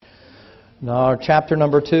No, chapter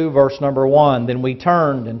number 2, verse number 1. Then we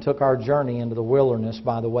turned and took our journey into the wilderness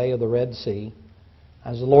by the way of the Red Sea.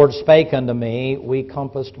 As the Lord spake unto me, we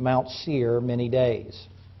compassed Mount Seir many days.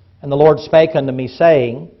 And the Lord spake unto me,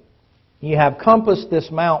 saying, Ye have compassed this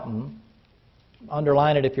mountain,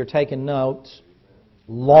 underline it if you're taking notes,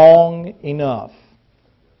 long enough.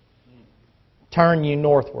 Turn ye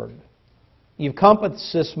northward. You've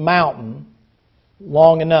compassed this mountain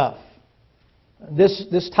long enough.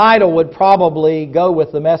 This title would probably go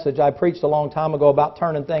with the message I preached a long time ago about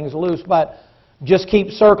turning things loose, but just keep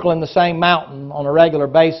circling the same mountain on a regular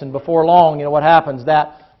basis, and before long, you know what happens?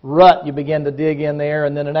 That rut, you begin to dig in there,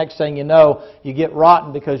 and then the next thing you know, you get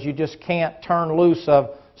rotten because you just can't turn loose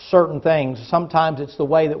of certain things. Sometimes it's the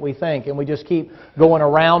way that we think, and we just keep going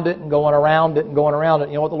around it and going around it and going around it.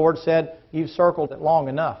 You know what the Lord said? You've circled it long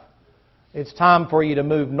enough. It's time for you to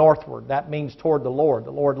move northward. That means toward the Lord.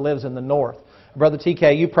 The Lord lives in the north. Brother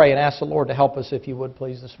TK, you pray and ask the Lord to help us, if you would,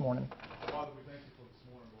 please, this morning. Father, we thank you for this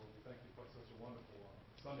morning, Lord. We thank you for such a wonderful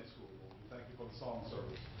Sunday school, Lord. We thank you for the song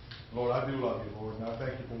service. Lord, I do love you, Lord, and I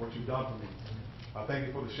thank you for what you've done for me. I thank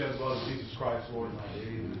you for the shed blood of Jesus Christ, Lord.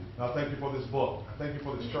 And I thank you for this book. I thank you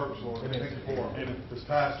for this church, Lord. I thank you for this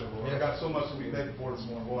pastor, Lord. I got so much to be thankful for this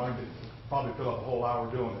morning, Lord. I could probably fill up a whole hour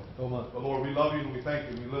doing it. But Lord, we love you and we thank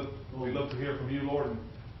you. We look to hear from you, Lord. And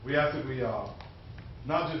we ask that we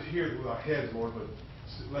not just hear it with our heads, Lord, but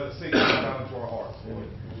let it sink down into our hearts, Lord.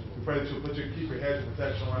 We pray that you'll keep your hedge of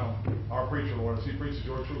protection around our preacher, Lord, as he preaches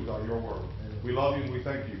your truth out of your word. We love you and we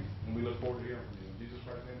thank you. And we look forward to hearing from you. In Jesus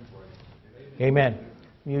Christ's name we pray. Amen.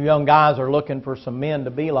 You young guys are looking for some men to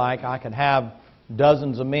be like. I could have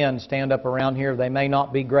dozens of men stand up around here. They may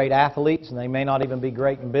not be great athletes and they may not even be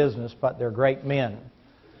great in business, but they're great men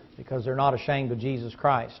because they're not ashamed of Jesus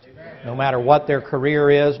Christ. No matter what their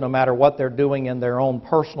career is, no matter what they're doing in their own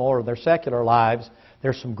personal or their secular lives,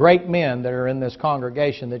 there's some great men that are in this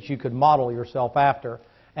congregation that you could model yourself after.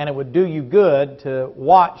 And it would do you good to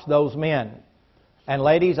watch those men. And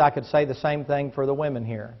ladies, I could say the same thing for the women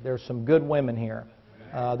here. There's some good women here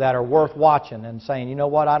that are worth watching and saying, you know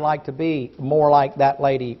what, I'd like to be more like that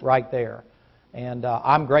lady right there. And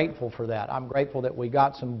I'm grateful for that. I'm grateful that we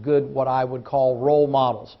got some good, what I would call role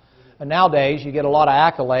models. And nowadays, you get a lot of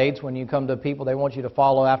accolades when you come to people. They want you to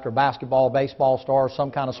follow after basketball, baseball stars, some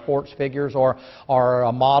kind of sports figures, or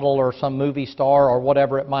a model or some movie star or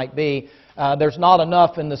whatever it might be. There's not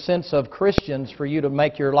enough in the sense of Christians for you to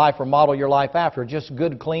make your life or model your life after. Just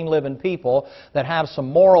good, clean living people that have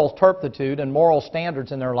some moral turpitude and moral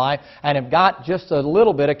standards in their life and have got just a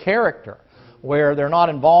little bit of character, where they're not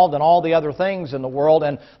involved in all the other things in the world.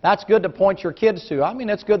 And that's good to point your kids to. I mean,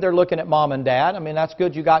 it's good they're looking at mom and dad. I mean, that's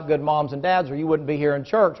good you got good moms and dads or you wouldn't be here in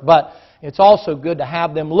church. But it's also good to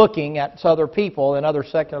have them looking at other people in other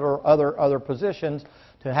secular, other positions,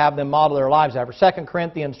 to have them model their lives after. 2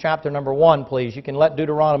 Corinthians chapter number 1, please. You can let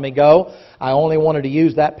Deuteronomy go. I only wanted to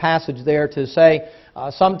use that passage there to say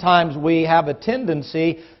sometimes we have a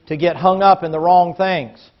tendency to get hung up in the wrong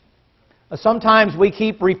things. Sometimes we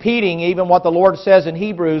keep repeating even what the Lord says in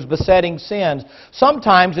Hebrews, besetting sins.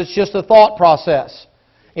 Sometimes it's just a thought process.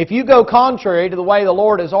 If you go contrary to the way the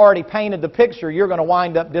Lord has already painted the picture, you're going to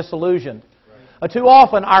wind up disillusioned. Too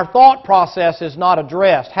often our thought process is not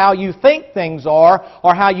addressed. How you think things are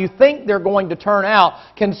or how you think they're going to turn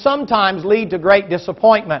out can sometimes lead to great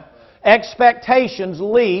disappointment. Expectations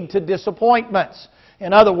lead to disappointments.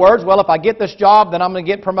 In other words, well, if I get this job, then I'm going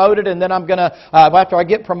to get promoted, and then I'm going to, after I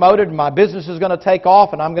get promoted, my business is going to take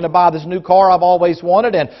off, and I'm going to buy this new car I've always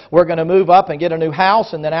wanted, and we're going to move up and get a new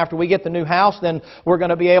house, and then after we get the new house, then we're going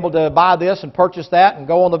to be able to buy this and purchase that and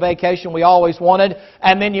go on the vacation we always wanted,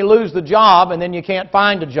 and then you lose the job, and then you can't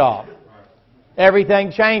find a job.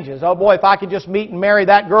 Everything changes. Oh boy, if I could just meet and marry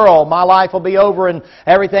that girl, my life will be over and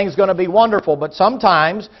everything's going to be wonderful. But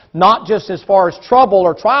sometimes, not just as far as trouble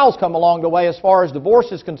or trials come along the way as far as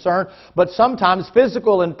divorce is concerned, but sometimes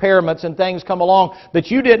physical impairments and things come along that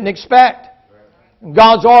you didn't expect.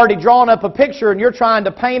 God's already drawn up a picture and you're trying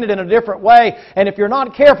to paint it in a different way. And if you're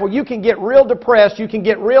not careful, you can get real depressed, you can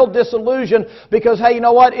get real disillusioned because, hey, you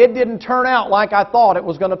know what? It didn't turn out like I thought it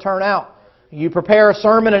was going to turn out. You prepare a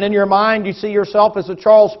sermon and in your mind you see yourself as a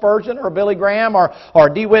Charles Spurgeon or Billy Graham or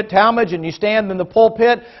DeWitt Talmage, and you stand in the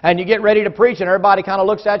pulpit and you get ready to preach and everybody kind of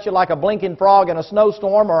looks at you like a blinking frog in a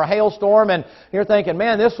snowstorm or a hailstorm, and you're thinking,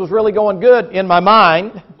 man, this was really going good in my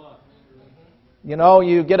mind. You know,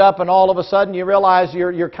 you get up and all of a sudden you realize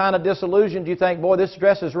you're kind of disillusioned. You think, boy, this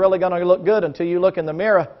dress is really going to look good until you look in the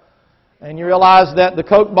mirror. And you realize that the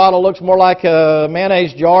Coke bottle looks more like a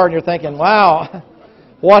mayonnaise jar and you're thinking, wow,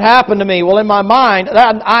 what happened to me? Well, in my mind,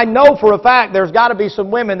 I know for a fact there's got to be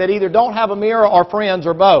some women that either don't have a mirror or friends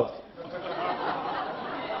or both.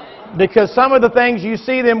 Because some of the things you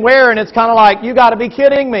see them wearing, it's kind of like, you got to be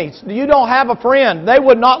kidding me. You don't have a friend. They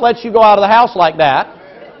would not let you go out of the house like that.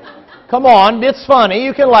 Come on, it's funny.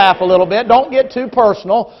 You can laugh a little bit. Don't get too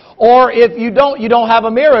personal. Or if you don't have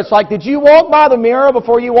a mirror. It's like, did you walk by the mirror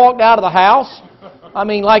before you walked out of the house? I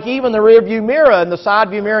mean, like even the rear view mirror and the side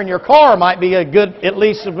view mirror in your car might be a good, at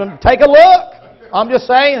least take a look. I'm just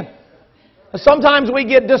saying. Sometimes we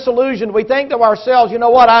get disillusioned. We think to ourselves, you know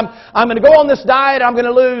what, I'm going to go on this diet, I'm going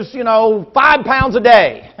to lose, 5 pounds a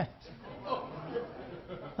day.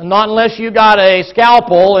 And not unless you got a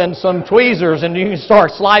scalpel and some tweezers and you can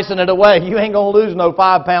start slicing it away. You ain't going to lose no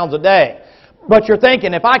 5 pounds a day. But you're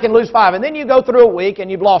thinking, if I can lose 5, and then you go through a week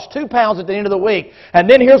and you've lost 2 pounds at the end of the week, and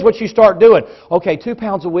then here's what you start doing. Okay, 2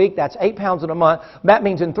 pounds a week, that's 8 pounds in a month. That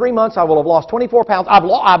means in 3 months I will have lost 24 pounds.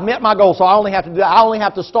 I've met my goal, so I only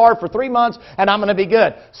have to starve for 3 months and I'm going to be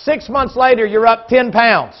good. 6 months later, you're up 10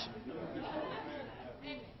 pounds.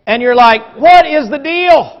 And you're like, what is the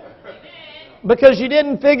deal? Because you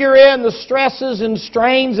didn't figure in the stresses and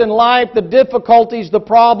strains in life, the difficulties, the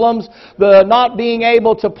problems, the not being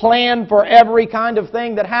able to plan for every kind of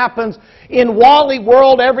thing that happens. In Wally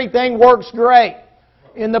World, everything works great.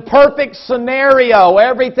 In the perfect scenario,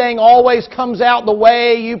 everything always comes out the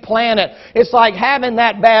way you plan it. It's like having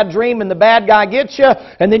that bad dream and the bad guy gets you,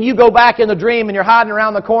 and then you go back in the dream and you're hiding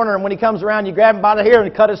around the corner, and when he comes around, you grab him by the hair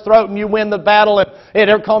and cut his throat, and you win the battle, and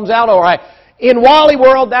it comes out all right. In Wally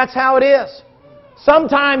World, that's how it is.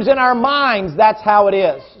 Sometimes in our minds, that's how it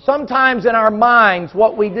is. Sometimes in our minds,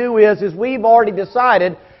 what we do is we've already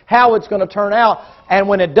decided how it's going to turn out. And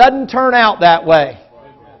when it doesn't turn out that way,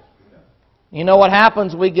 you know what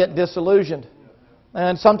happens? We get disillusioned.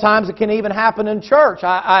 And sometimes it can even happen in church.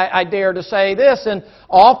 I dare to say this. And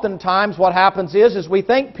oftentimes what happens is we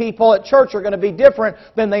think people at church are going to be different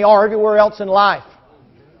than they are everywhere else in life.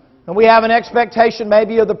 And we have an expectation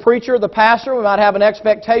maybe of the preacher, the pastor. We might have an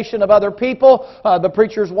expectation of other people, the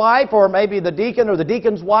preacher's wife, or maybe the deacon or the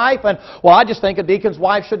deacon's wife. And, well, I just think a deacon's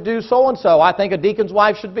wife should do so-and-so. I think a deacon's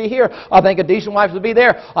wife should be here. I think a deacon's wife should be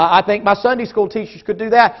there. I think my Sunday school teachers could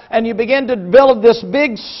do that. And you begin to build this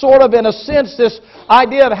big sort of, in a sense, this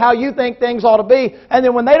idea of how you think things ought to be. And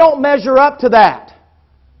then when they don't measure up to that,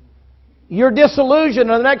 you're disillusioned,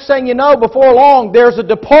 and the next thing you know, before long, there's a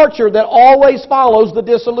departure that always follows the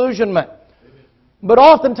disillusionment. But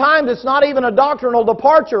oftentimes, it's not even a doctrinal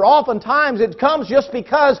departure. Oftentimes, it comes just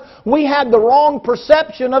because we had the wrong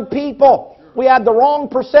perception of people. We had the wrong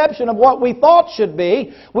perception of what we thought should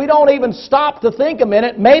be. We don't even stop to think a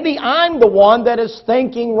minute. Maybe I'm the one that is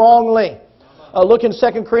thinking wrongly. Look in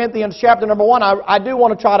 2 Corinthians chapter number 1. I do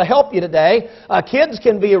want to try to help you today. Kids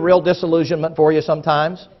can be a real disillusionment for you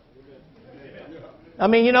sometimes. I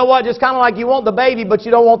mean, you know what? Just kind of like you want the baby, but you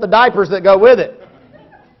don't want the diapers that go with it.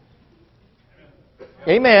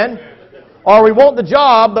 Amen. Or we want the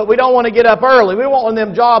job, but we don't want to get up early. We want one of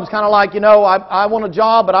them jobs kind of like, I want a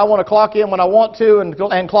job, but I want to clock in when I want to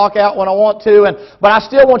and clock out when I want to. But I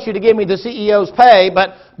still want you to give me the CEO's pay,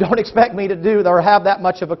 but don't expect me to do or have that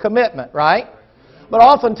much of a commitment, right? But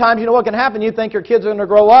oftentimes, you know what can happen? You think your kids are going to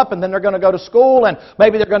grow up and then they're going to go to school and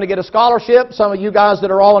maybe they're going to get a scholarship. Some of you guys that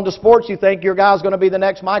are all into sports, you think your guy's going to be the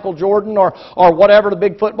next Michael Jordan or whatever the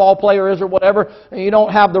big football player is or whatever. And you don't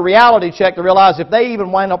have the reality check to realize if they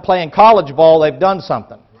even wind up playing college ball, they've done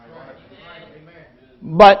something.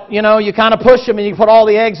 But, you kind of push them and you put all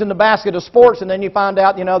the eggs in the basket of sports and then you find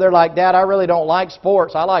out, they're like, Dad, I really don't like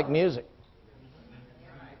sports. I like music.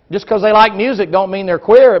 Just because they like music don't mean they're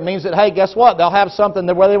queer. It means that, hey, guess what? They'll have something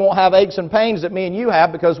where they won't have aches and pains that me and you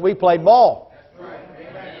have because we played ball.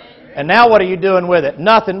 And now what are you doing with it?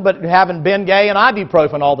 Nothing but having been gay and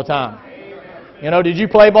ibuprofen all the time. Did you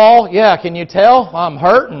play ball? Yeah, can you tell? I'm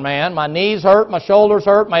hurting, man. My knees hurt, my shoulders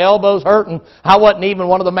hurt, my elbows hurt, and I wasn't even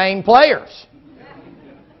one of the main players.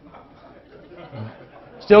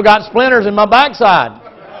 Still got splinters in my backside.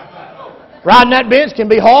 Riding that bench can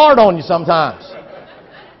be hard on you sometimes.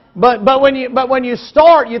 But when you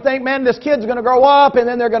start, you think, man, this kid's going to grow up, and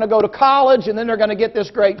then they're going to go to college, and then they're going to get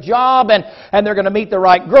this great job, and they're going to meet the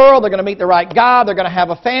right girl, they're going to meet the right guy, they're going to have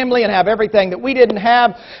a family and have everything that we didn't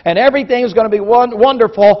have, and everything's going to be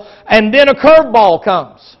wonderful, and then a curveball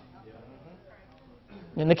comes.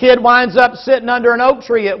 And the kid winds up sitting under an oak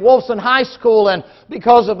tree at Wolfson High School, and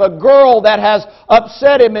because of a girl that has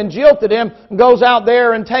upset him and jilted him, goes out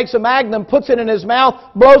there and takes a Magnum, puts it in his mouth,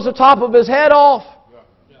 blows the top of his head off.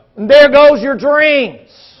 And there goes your dreams.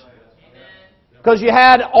 Because you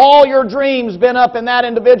had all your dreams been up in that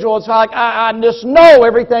individual. It's like, I just know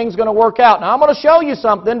everything's going to work out. Now, I'm going to show you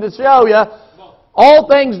something to show you. All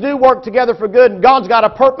things do work together for good, and God's got a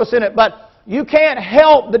purpose in it. But You can't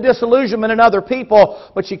help the disillusionment in other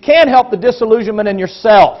people, but you can help the disillusionment in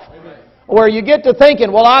yourself. Where you get to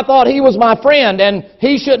thinking, well, I thought he was my friend and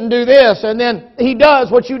he shouldn't do this, and then he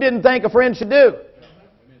does what you didn't think a friend should do.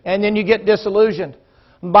 And then you get disillusioned.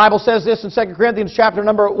 The Bible says this in 2 Corinthians chapter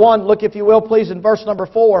number 1, look if you will please in verse number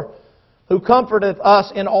 4, who comforteth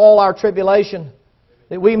us in all our tribulation,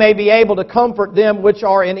 that we may be able to comfort them which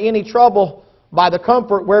are in any trouble by the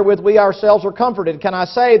comfort wherewith we ourselves are comforted. Can I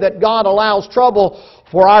say that God allows trouble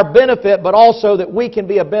for our benefit, but also that we can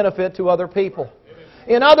be a benefit to other people?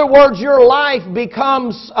 In other words, your life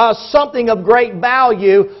becomes something of great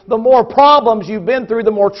value. The more problems you've been through,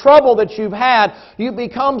 the more trouble that you've had, you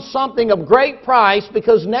become something of great price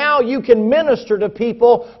because now you can minister to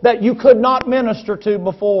people that you could not minister to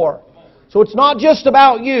before. So it's not just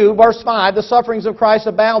about you. Verse 5, the sufferings of Christ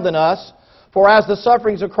abound in us. For as the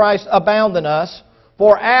sufferings of Christ abound in us,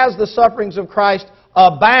 for as the sufferings of Christ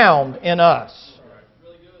abound in us,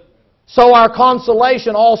 so our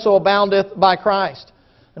consolation also aboundeth by Christ.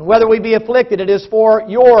 And whether we be afflicted, it is for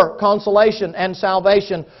your consolation and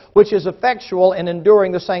salvation, which is effectual in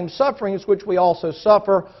enduring the same sufferings which we also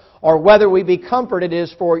suffer. Or whether we be comforted, it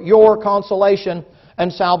is for your consolation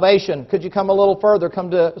and salvation. Could you come a little further?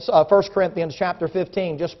 Come to 1 Corinthians chapter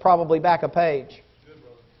 15, just probably back a page.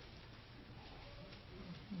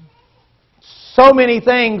 So many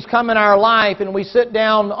things come in our life and we sit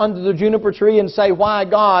down under the juniper tree and say, why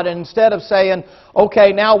God? And instead of saying,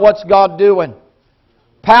 okay, now what's God doing?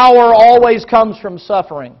 Power always comes from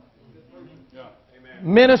suffering.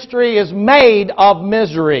 Ministry is made of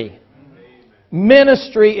misery.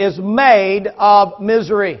 Ministry is made of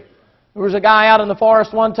misery. There was a guy out in the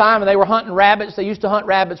forest one time and they were hunting rabbits. They used to hunt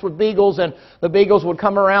rabbits with beagles, and the beagles would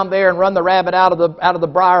come around there and run the rabbit out of the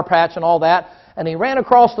briar patch and all that. And he ran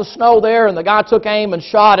across the snow there, and the guy took aim and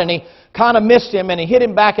shot, and he kind of missed him, and he hit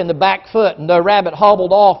him back in the back foot, and the rabbit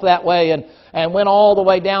hobbled off that way and went all the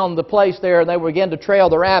way down the place there, and they began to trail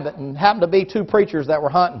the rabbit, and happened to be two preachers that were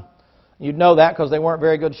hunting. You'd know that because they weren't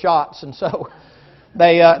very good shots, and so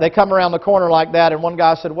they come around the corner like that, and one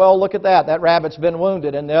guy said, well, look at that rabbit's been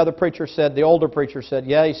wounded, and the other preacher said, the older preacher said,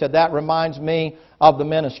 yeah, he said, that reminds me of the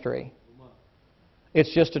ministry.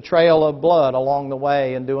 It's just a trail of blood along the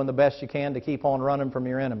way and doing the best you can to keep on running from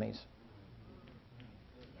your enemies.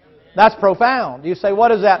 That's profound. You say,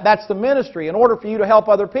 what is that? That's the ministry. In order for you to help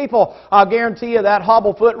other people, I'll guarantee you that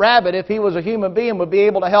hobblefoot rabbit, if he was a human being, would be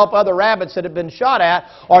able to help other rabbits that had been shot at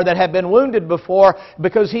or that had been wounded before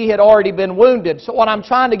because he had already been wounded. So what I'm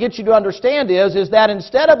trying to get you to understand is that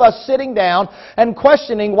instead of us sitting down and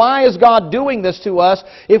questioning why is God doing this to us,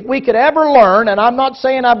 if we could ever learn, and I'm not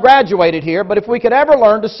saying I've graduated here, but if we could ever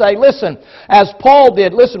learn to say, listen, as Paul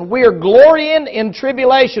did, listen, we're glorying in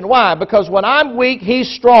tribulation. Why? Because when I'm weak, He's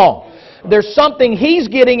strong. There's something He's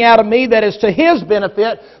getting out of me that is to His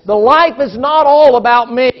benefit. The life is not all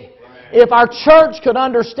about me. If our church could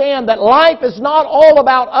understand that life is not all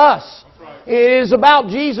about us, it is about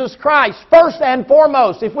Jesus Christ, first and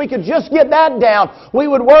foremost. If we could just get that down, we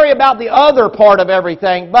would worry about the other part of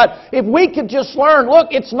everything. But if we could just learn, look,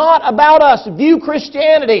 it's not about us. View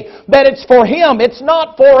Christianity, that it's for Him. It's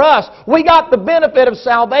not for us. We got the benefit of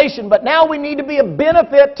salvation, but now we need to be a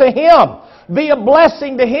benefit to Him. Be a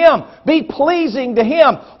blessing to Him. Be pleasing to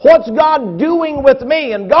Him. What's God doing with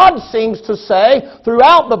me? And God seems to say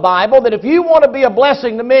throughout the Bible that if you want to be a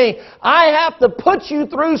blessing to me, I have to put you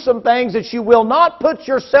through some things that you will not put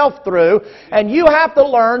yourself through, and you have to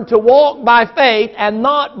learn to walk by faith and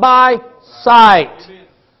not by sight.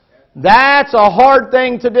 That's a hard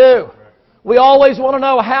thing to do. We always want to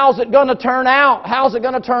know, how's it going to turn out? How's it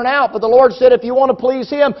going to turn out? But the Lord said if you want to please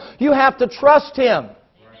Him, you have to trust Him.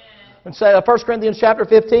 And say 1 Corinthians chapter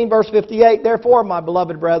 15, verse 58, therefore, my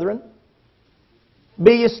beloved brethren,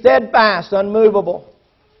 be ye steadfast, unmovable,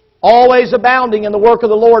 always abounding in the work of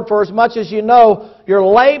the Lord, for as much as you know your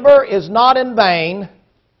labor is not in vain.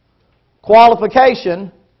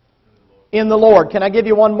 Qualification in the Lord. Can I give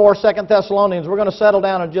you one more? 2 Thessalonians. We're going to settle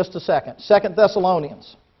down in just a second. 2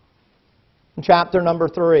 Thessalonians, chapter number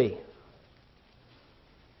 3.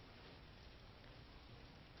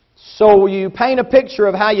 So you paint a picture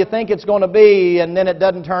of how you think it's going to be, and then it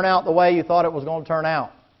doesn't turn out the way you thought it was going to turn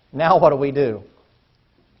out. Now what do?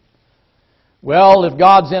 Well, if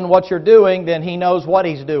God's in what you're doing, then He knows what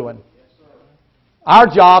He's doing. Our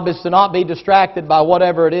job is to not be distracted by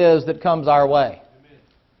whatever it is that comes our way.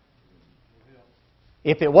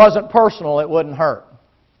 If it wasn't personal, it wouldn't hurt.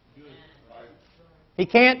 He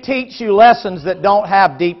can't teach you lessons that don't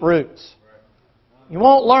have deep roots. You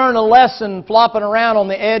won't learn a lesson flopping around on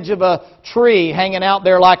the edge of a tree hanging out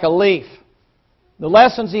there like a leaf. The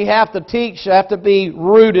lessons he have to teach have to be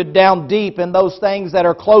rooted down deep in those things that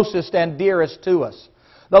are closest and dearest to us.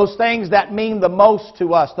 Those things that mean the most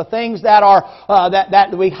to us. The things that are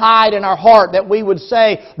that we hide in our heart, that we would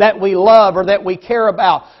say that we love or that we care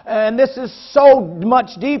about. And this is so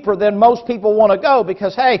much deeper than most people want to go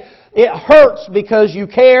because, hey, it hurts because you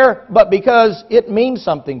care, but because it means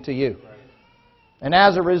something to you. And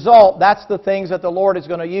as a result, that's the things that the Lord is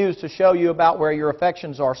going to use to show you about where your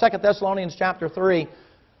affections are. 2 Thessalonians chapter 3.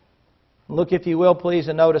 Look, if you will, please,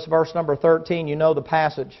 and notice verse number 13. You know the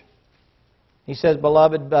passage. He says,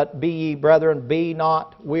 Beloved, but be ye, brethren, be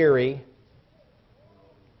not weary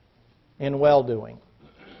in well-doing.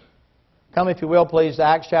 Come, if you will, please, to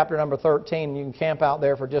Acts chapter number 13. You can camp out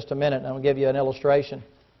there for just a minute, and I'll give you an illustration.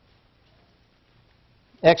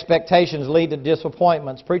 Expectations lead to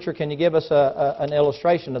disappointments. Preacher, can you give us an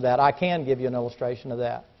illustration of that? I can give you an illustration of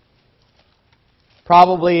that.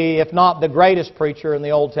 Probably, if not the greatest preacher in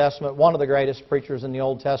the Old Testament, one of the greatest preachers in the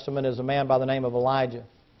Old Testament is a man by the name of Elijah.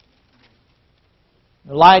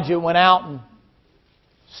 Elijah went out and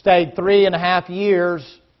stayed 3.5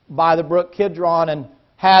 years by the brook Kidron and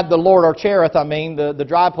had the Lord, or Cherith, the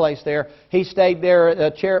dry place there. He stayed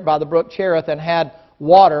there by the brook Cherith and had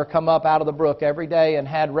water come up out of the brook every day and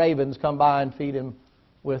had ravens come by and feed him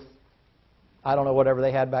with, I don't know, whatever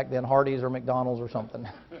they had back then, Hardee's or McDonald's or something.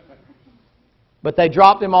 But they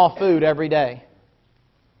dropped him off food every day.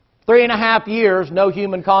 3.5 years, no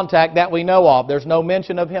human contact that we know of. There's no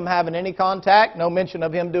mention of him having any contact, no mention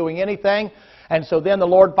of him doing anything. And so then the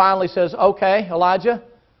Lord finally says, okay, Elijah,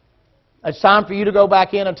 it's time for you to go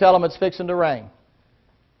back in and tell them it's fixing to rain.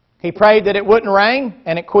 He prayed that it wouldn't rain,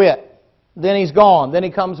 and it quit. Then he's gone. Then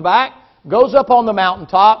he comes back, goes up on the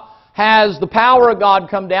mountaintop, has the power of God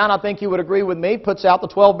come down. I think you would agree with me. Puts out the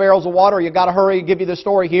 12 barrels of water. You've got to hurry, give you the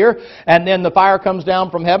story here. And then the fire comes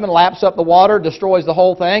down from heaven, laps up the water, destroys the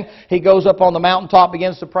whole thing. He goes up on the mountaintop,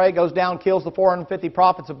 begins to pray, goes down, kills the 450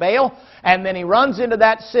 prophets of Baal. And then he runs into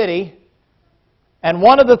that city. And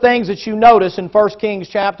one of the things that you notice in 1 Kings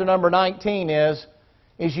chapter number 19 is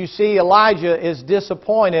you see Elijah is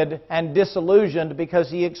disappointed and disillusioned because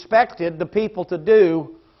he expected the people to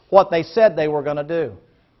do what they said they were going to do.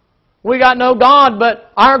 We got no God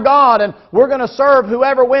but our God, and we're going to serve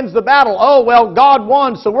whoever wins the battle. Oh, well, God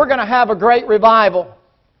won, so we're going to have a great revival.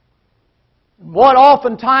 What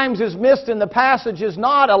oftentimes is missed in the passage is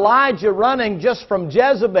not Elijah running just from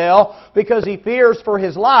Jezebel because he fears for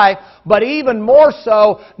his life, but even more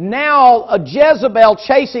so, now a Jezebel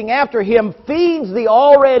chasing after him feeds the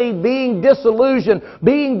already being disillusioned,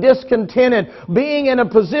 being discontented, being in a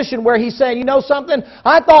position where he's saying, you know something,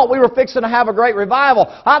 I thought we were fixing to have a great revival.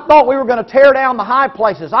 I thought we were going to tear down the high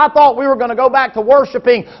places. I thought we were going to go back to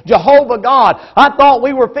worshiping Jehovah God. I thought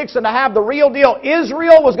we were fixing to have the real deal.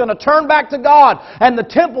 Israel was going to turn back to God, and the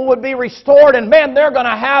temple would be restored, and man, they're going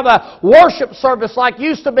to have a worship service like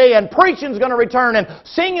used to be, and preaching's going to return, and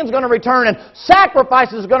singing's going to return, and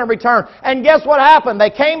sacrifices are going to return. And guess what happened? They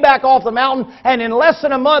came back off the mountain, and in less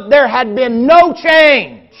than a month there had been no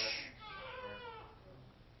change.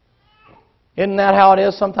 Isn't that how it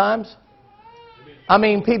is sometimes? I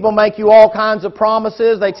mean, people make you all kinds of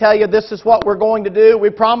promises. They tell you this is what we're going to do. We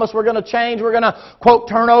promise we're going to change. We're going to, quote,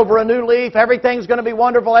 turn over a new leaf. Everything's going to be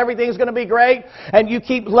wonderful. Everything's going to be great. And you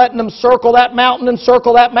keep letting them circle that mountain and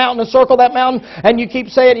circle that mountain and circle that mountain. And you keep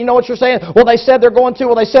saying, you know what you're saying? Well, they said they're going to.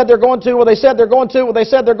 Well, they said they're going to. Well, they said they're going to. Well, they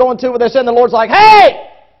said they're going to. Well, they said, and the Lord's like, hey!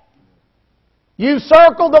 You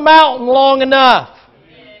circled the mountain long enough.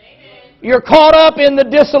 You're caught up in the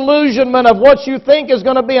disillusionment of what you think is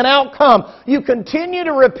going to be an outcome. You continue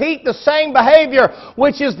to repeat the same behavior,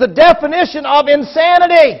 which is the definition of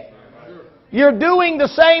insanity. You're doing the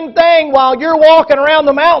same thing while you're walking around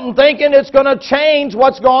the mountain thinking it's going to change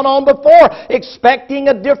what's gone on before, expecting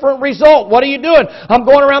a different result. What are you doing? I'm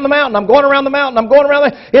going around the mountain. I'm going around the mountain. I'm going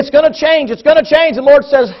around the mountain. It's going to change. It's going to change. The Lord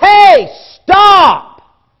says, hey, stop!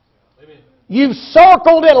 You've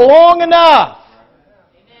circled it long enough.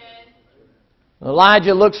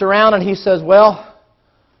 Elijah looks around and he says, well,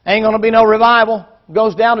 ain't going to be no revival.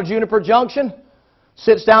 Goes down to Juniper Junction,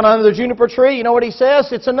 sits down under the juniper tree. You know what he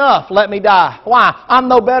says? It's enough. Let me die. Why? I'm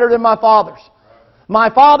no better than my fathers. My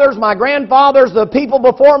fathers, my grandfathers, the people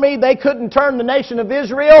before me, they couldn't turn the nation of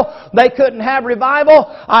Israel. They couldn't have revival.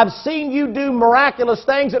 I've seen you do miraculous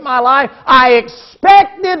things in my life. I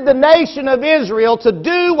expected the nation of Israel to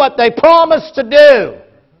do what they promised to do.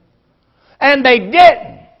 And they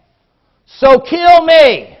didn't. So kill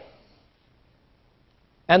me.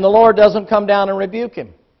 And the Lord doesn't come down and rebuke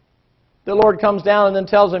him. The Lord comes down and then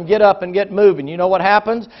tells him, get up and get moving. You know what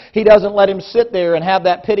happens? He doesn't let him sit there and have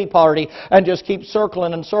that pity party and just keep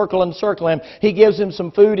circling and circling and circling him. He gives him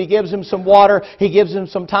some food. He gives him some water. He gives him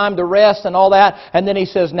some time to rest and all that. And then he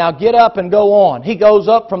says, now get up and go on. He goes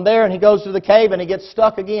up from there and he goes to the cave and he gets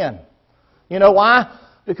stuck again. You know why?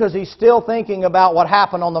 Because he's still thinking about what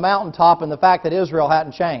happened on the mountaintop and the fact that Israel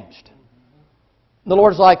hadn't changed. The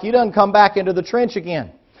Lord's like, you done come back into the trench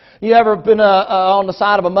again. You ever been on the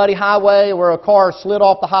side of a muddy highway where a car slid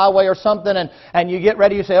off the highway or something and you get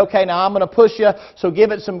ready, you say, okay, now I'm going to push you, so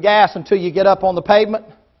give it some gas until you get up on the pavement.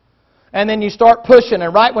 And then you start pushing,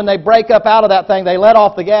 and right when they break up out of that thing, they let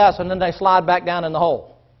off the gas and then they slide back down in the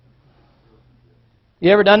hole.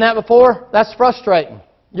 You ever done that before? That's frustrating.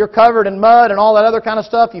 You're covered in mud and all that other kind of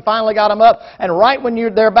stuff. You finally got them up, and right when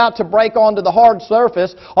they're about to break onto the hard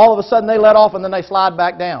surface, all of a sudden they let off and then they slide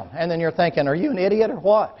back down. And then you're thinking, are you an idiot or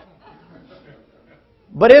what?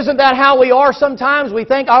 But isn't that how we are sometimes? We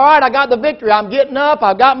think, all right, I got the victory. I'm getting up.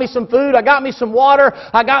 I've got me some food. I got me some water.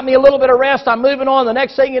 I got me a little bit of rest. I'm moving on. The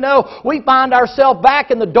next thing you know, we find ourselves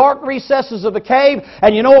back in the dark recesses of the cave.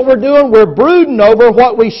 And you know what we're doing? We're brooding over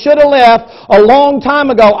what we should have left a long time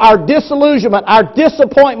ago. Our disillusionment, our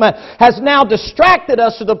disappointment has now distracted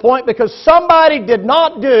us to the point because somebody did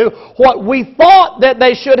not do what we thought that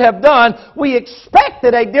they should have done. We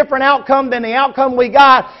expected a different outcome than the outcome we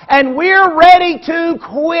got. And we're ready to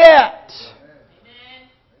quit.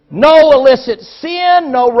 No illicit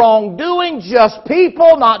sin, no wrongdoing, just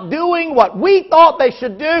people not doing what we thought they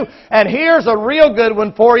should do. And here's a real good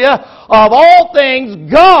one for you. Of all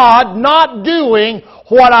things, God not doing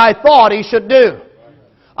what I thought He should do.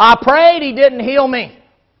 I prayed, He didn't heal me.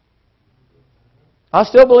 I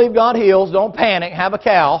still believe God heals. Don't panic. Have a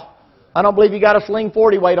cow. I don't believe you got to sling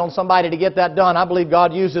 40 weight on somebody to get that done. I believe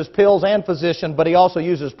God uses pills and physician, but He also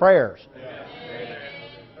uses prayers.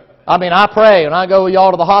 I mean, I pray, and I go with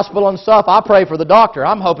y'all to the hospital and stuff, I pray for the doctor.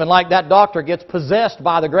 I'm hoping like that doctor gets possessed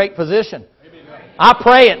by the great physician. I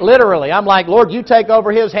pray it literally. I'm like, Lord, you take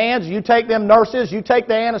over his hands, you take them nurses, you take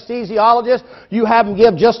the anesthesiologist, you have them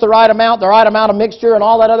give just the right amount of mixture and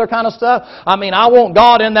all that other kind of stuff. I mean, I want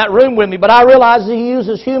God in that room with me, but I realize He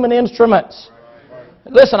uses human instruments.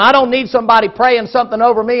 Listen, I don't need somebody praying something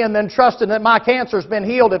over me and then trusting that my cancer's been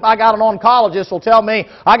healed if I got an oncologist who'll tell me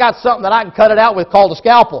I got something that I can cut it out with called a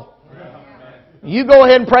scalpel. You go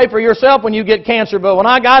ahead and pray for yourself when you get cancer, but when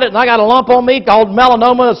I got it and I got a lump on me called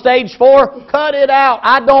melanoma stage 4, cut it out.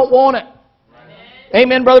 I don't want it.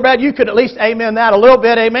 Amen, Brother Brad. You could at least amen that a little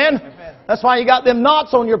bit, amen? That's why you got them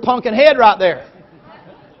knots on your pumpkin head right there.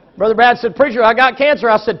 Brother Brad said, preacher, I got cancer.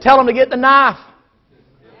 I said, tell them to get the knife.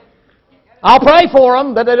 I'll pray for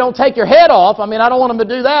them that they don't take your head off. I mean, I don't want them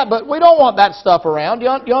to do that, but we don't want that stuff around. You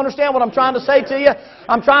understand what I'm trying to say to you?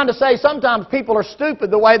 I'm trying to say sometimes people are stupid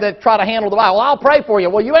the way they try to handle the Bible. Well, I'll pray for you.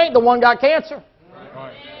 Well, you ain't the one got cancer.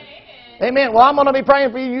 Right. Amen. Well, I'm going to be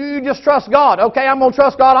praying for you. You just trust God. Okay, I'm going to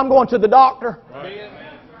trust God. I'm going to the doctor. Right.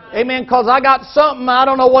 Amen. Because I got something, I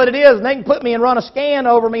don't know what it is, and they can put me and run a scan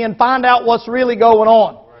over me and find out what's really going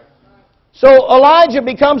on. So Elijah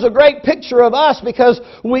becomes a great picture of us because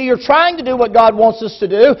we are trying to do what God wants us to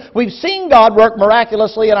do. We've seen God work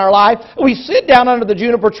miraculously in our life. We sit down under the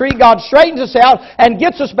juniper tree. God straightens us out and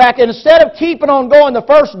gets us back. And instead of keeping on going, the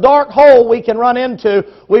first dark hole we can run into,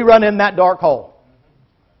 we run in that dark hole.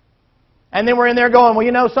 And then we're in there going, well,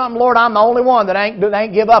 you know something, Lord, I'm the only one that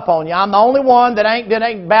ain't give up on you. I'm the only one that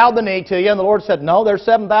ain't bowed the knee to you. And the Lord said, no, there's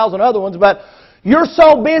 7,000 other ones, but you're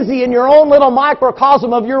so busy in your own little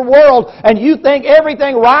microcosm of your world and you think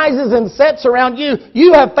everything rises and sets around you.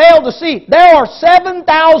 You have failed to see there are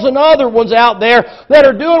 7,000 other ones out there that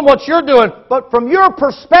are doing what you're doing. But from your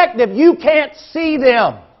perspective, you can't see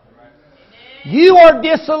them. You are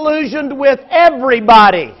disillusioned with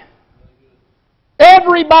everybody.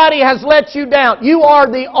 Everybody has let you down. You are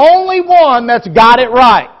the only one that's got it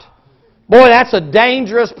right. Boy, that's a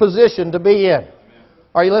dangerous position to be in.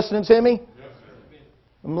 Are you listening to me?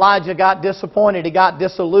 Elijah got disappointed. He got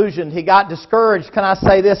disillusioned. He got discouraged. Can I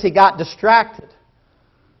say this? He got distracted.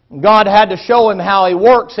 God had to show him how He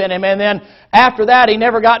works in him. And then after that, he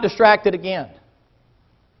never got distracted again.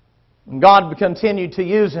 And God continued to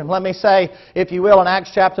use him. Let me say, if you will, in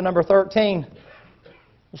Acts chapter number 13,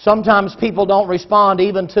 sometimes people don't respond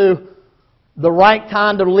even to the right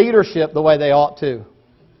kind of leadership the way they ought to.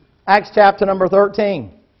 Acts chapter number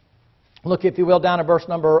 13. Look, if you will, down at verse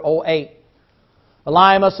number 8.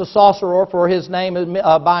 Elymas, the sorcerer, for his name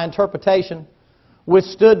by interpretation,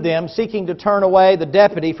 withstood them, seeking to turn away the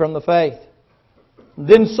deputy from the faith.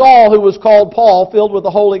 Then Saul, who was called Paul, filled with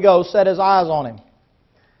the Holy Ghost, set his eyes on him.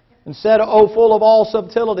 and said, O full of all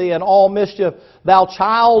subtlety and all mischief, thou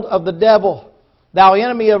child of the devil, thou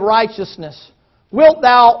enemy of righteousness, wilt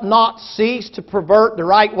thou not cease to pervert the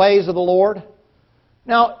right ways of the Lord?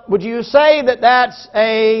 Now, would you say that that's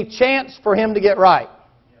a chance for him to get right?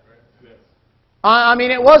 I mean,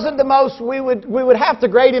 it wasn't the most, we would have to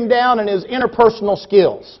grade him down in his interpersonal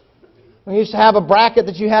skills. We used to have a bracket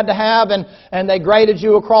that you had to have, and they graded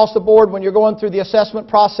you across the board when you're going through the assessment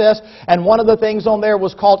process. And one of the things on there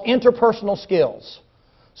was called interpersonal skills.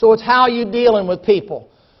 So it's how you're dealing with people.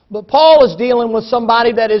 But Paul is dealing with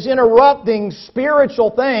somebody that is interrupting spiritual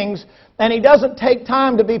things, and he doesn't take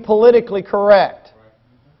time to be politically correct.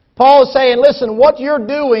 Paul is saying, listen, what you're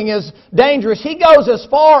doing is dangerous. He goes as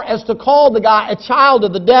far as to call the guy a child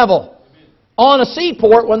of the devil on a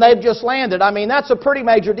seaport when they've just landed. I mean, that's a pretty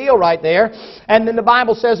major deal right there. And then the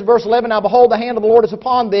Bible says in verse 11, Now behold, the hand of the Lord is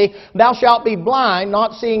upon thee. Thou shalt be blind,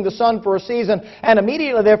 not seeing the sun for a season. And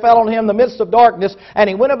immediately there fell on him the midst of darkness, and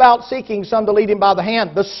he went about seeking some to lead him by the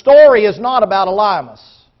hand. The story is not about Elymas.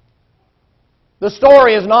 The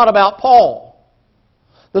story is not about Paul.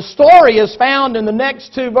 The story is found in the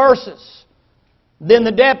next two verses. Then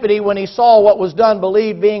the deputy, when he saw what was done,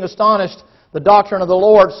 believed, being astonished the doctrine of the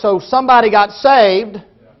Lord. So somebody got saved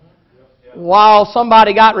while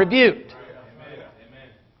somebody got rebuked.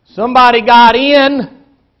 Somebody got in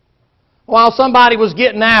while somebody was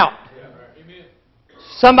getting out.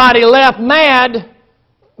 Somebody left mad,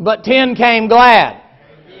 but 10 came glad.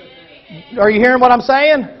 Are you hearing what I'm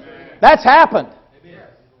saying? That's happened.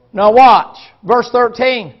 Now watch. Verse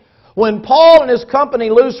 13. When Paul and his company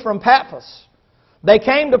loosed from Paphos, they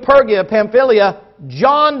came to Perga, Pamphylia.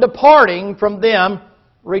 John, departing from them,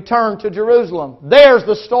 returned to Jerusalem. There's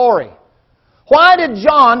the story. Why did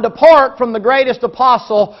John depart from the greatest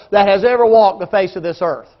apostle that has ever walked the face of this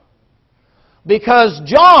earth? Because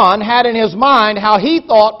John had in his mind how he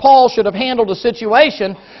thought Paul should have handled the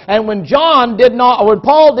situation, and when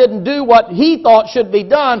Paul didn't do what he thought should be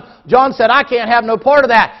done, John said, I can't have no part of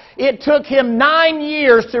that. It took him 9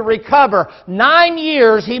 years to recover. 9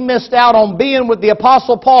 years he missed out on being with the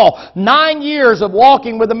Apostle Paul. 9 years of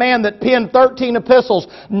walking with a man that penned 13 epistles.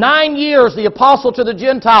 9 years the apostle to the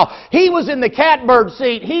Gentile. He was in the catbird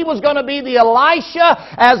seat. He was going to be the Elisha,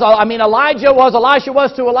 Elijah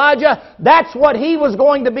was to Elijah. That's what he was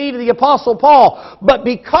going to be to the Apostle Paul. But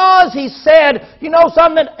because he said, you know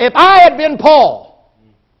something, if I had been Paul,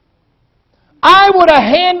 I would have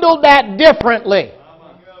handled that differently.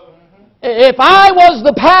 If I was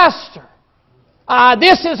the pastor,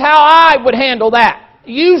 this is how I would handle that.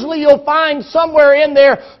 Usually you'll find somewhere in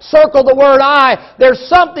there, circle the word I. There's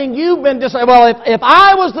something you've been just, well, if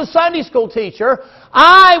I was the Sunday school teacher,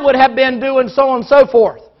 I would have been doing so and so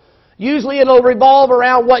forth. Usually it'll revolve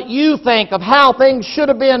around what you think of how things should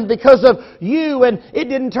have been because of you, and it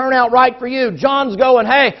didn't turn out right for you. John's going,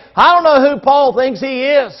 hey, I don't know who Paul thinks he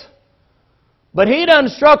is, but he done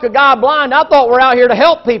struck a guy blind. I thought we're out here to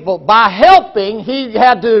help people. By helping, he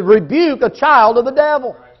had to rebuke a child of the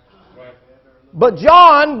devil. But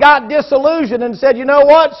John got disillusioned and said, you know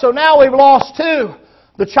what? So now we've lost two.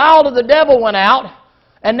 The child of the devil went out,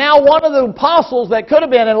 and now one of the apostles that could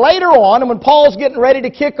have been. And later on, and when Paul's getting ready to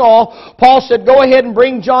kick off, Paul said, go ahead and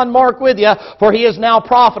bring John Mark with you, for he is now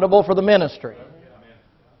profitable for the ministry.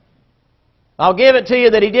 I'll give it to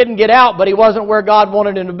you that he didn't get out, but he wasn't where God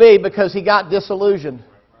wanted him to be because he got disillusioned.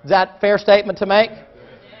 Is that a fair statement to make?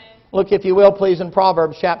 Look, if you will, please, in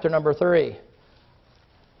Proverbs chapter number 3.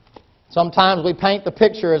 Sometimes we paint the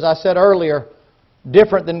picture, as I said earlier,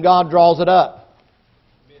 different than God draws it up.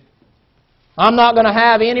 I'm not going to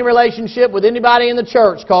have any relationship with anybody in the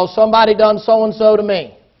church because somebody done so-and-so to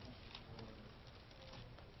me.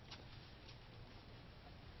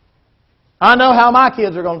 I know how my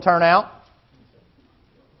kids are going to turn out.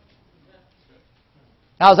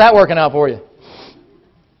 How's that working out for you?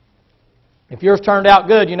 If yours turned out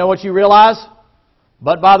good, you know what you realize?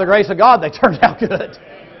 But by the grace of God, they turned out good.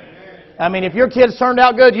 I mean, if your kids turned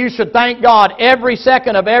out good, you should thank God every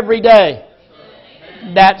second of every day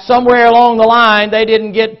that somewhere along the line they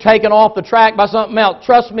didn't get taken off the track by something else.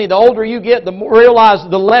 Trust me, the older you get, the more realize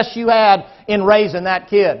the less you had in raising that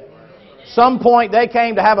kid. Some point they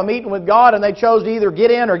came to have a meeting with God and they chose to either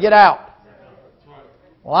get in or get out.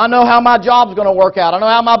 Well, I know how my job's going to work out. I know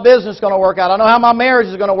how my business is going to work out. I know how my marriage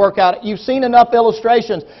is going to work out. You've seen enough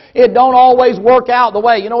illustrations. It don't always work out the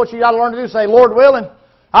way. You know what you got to learn to do? Say, Lord willing,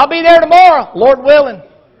 I'll be there tomorrow. Lord willing.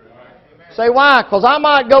 Say, why? Because I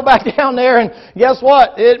might go back down there and guess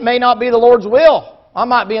what? It may not be the Lord's will. I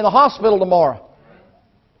might be in the hospital tomorrow.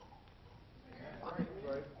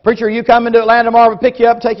 Preacher, you come into Atlanta tomorrow, we'll pick you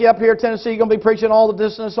up, take you up here to Tennessee. You're going to be preaching all the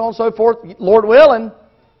distance and so on and so forth. Lord willing.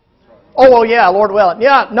 Oh, well, yeah, Lord willing.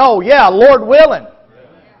 Yeah, no, yeah, Lord willing.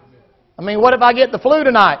 I mean, what if I get the flu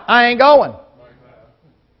tonight? I ain't going.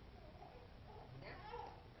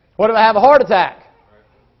 What if I have a heart attack?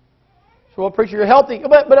 So, well, preacher, you're healthy.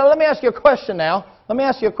 But let me ask you a question now. Let me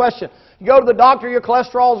ask you a question. You go to the doctor, your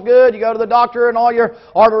cholesterol's good. You go to the doctor and all your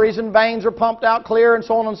arteries and veins are pumped out clear and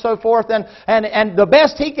so on and so forth. And the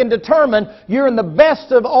best he can determine, you're in the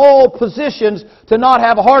best of all positions to not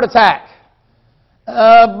have a heart attack.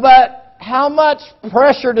 But how much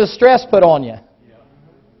pressure does stress put on you?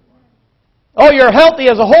 Oh, you're healthy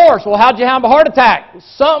as a horse. Well, how'd you have a heart attack?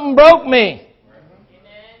 Something broke me.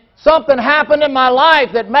 Something happened in my life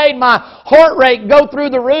that made my heart rate go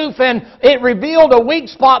through the roof, and it revealed a weak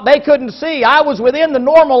spot they couldn't see. I was within the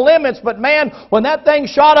normal limits, but man, when that thing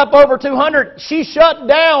shot up over 200, she shut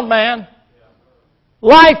down, man.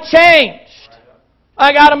 Life changed.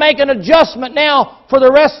 I got to make an adjustment now for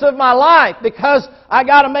the rest of my life because I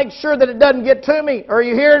got to make sure that it doesn't get to me. Are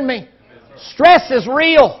you hearing me? Stress is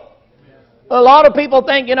real. A lot of people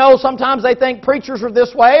think, sometimes they think preachers are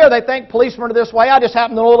this way or they think policemen are this way. I just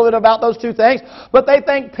happen to know a little bit about those two things. But they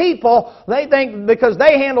think because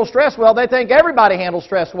they handle stress well, they think everybody handles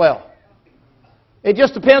stress well. It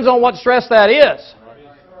just depends on what stress that is.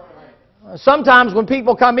 Sometimes when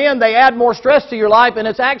people come in, they add more stress to your life, and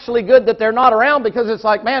it's actually good that they're not around because it's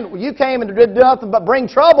like, man, you came and did nothing but bring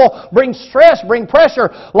trouble, bring stress, bring pressure,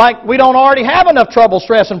 like we don't already have enough trouble,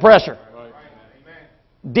 stress, and pressure.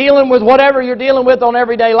 Dealing with whatever you're dealing with on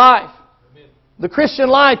everyday life. The Christian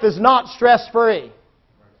life is not stress-free.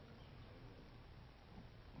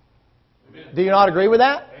 Do you not agree with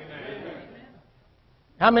that?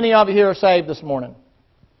 How many of you here are saved this morning?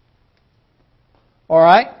 All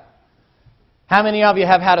right. How many of you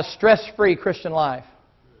have had a stress-free Christian life?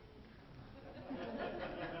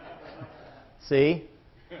 See?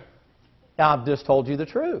 I've just told you the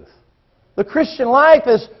truth. The Christian life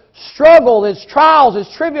is struggle, it's trials,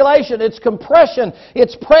 it's tribulation, it's compression,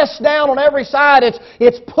 it's pressed down on every side,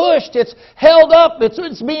 it's pushed, it's held up,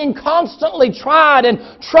 it's being constantly tried and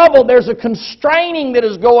troubled. There's a constraining that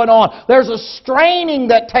is going on. There's a straining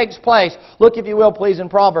that takes place. Look, if you will, please, in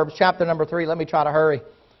Proverbs chapter number 3. Let me try to hurry.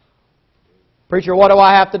 Preacher, what do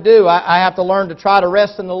I have to do? I have to learn to try to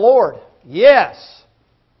rest in the Lord. Yes.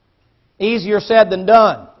 Easier said than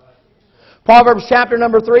done. Proverbs chapter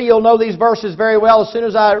number 3, you'll know these verses very well as soon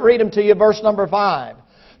as I read them to you. Verse number 5.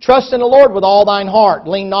 Trust in the Lord with all thine heart.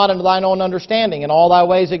 Lean not unto thine own understanding. In all thy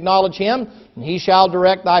ways acknowledge Him, and He shall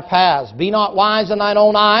direct thy paths. Be not wise in thine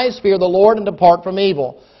own eyes. Fear the Lord, and depart from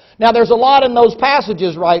evil. Now, there's a lot in those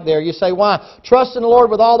passages right there. You say, why? Trust in the Lord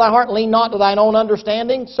with all thy heart, and lean not to thine own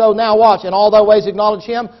understanding. So now watch. In all thy ways acknowledge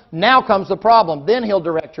Him. Now comes the problem. Then He'll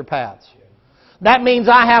direct your paths. That means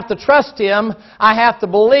I have to trust Him, I have to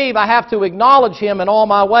believe, I have to acknowledge Him in all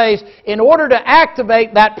my ways. In order to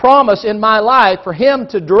activate that promise in my life, for Him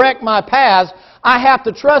to direct my paths, I have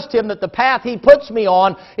to trust Him that the path He puts me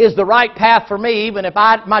on is the right path for me, even if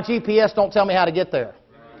my GPS don't tell me how to get there.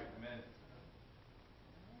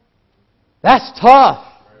 That's tough.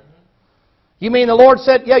 You mean the Lord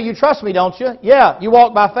said, yeah, you trust me, don't you? Yeah, you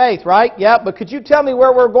walk by faith, right? Yeah, but could you tell me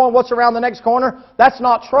where we're going, what's around the next corner? That's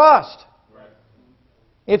not trust.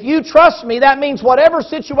 If you trust me, that means whatever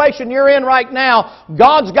situation you're in right now,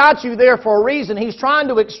 God's got you there for a reason. He's trying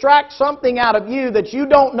to extract something out of you that you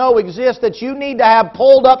don't know exists, that you need to have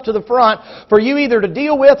pulled up to the front for you either to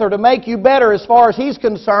deal with or to make you better as far as He's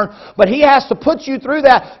concerned. But He has to put you through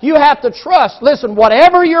that. You have to trust. Listen,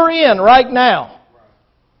 whatever you're in right now,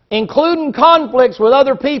 including conflicts with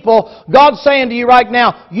other people, God's saying to you right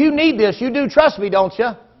now, you need this. You do trust me, don't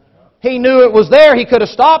you? He knew it was there. He could have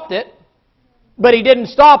stopped it. But He didn't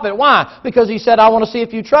stop it. Why? Because He said, I want to see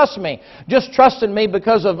if you trust me. Just trusting me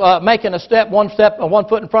because of making one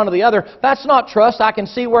foot in front of the other, that's not trust. I can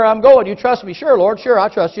see where I'm going. You trust me? Sure, Lord. Sure,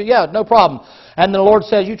 I trust you. Yeah, no problem. And the Lord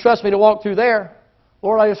says, you trust me to walk through there?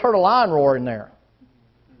 Lord, I just heard a lion roar in there.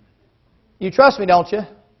 You trust me, don't you?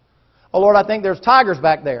 Oh, Lord, I think there's tigers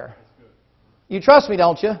back there. You trust me,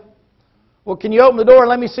 don't you? Well, can you open the door and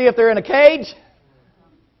let me see if they're in a cage?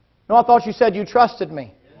 No, I thought you said you trusted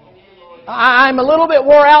me. I'm a little bit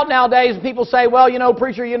wore out nowadays. People say, well,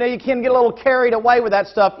 preacher, you can get a little carried away with that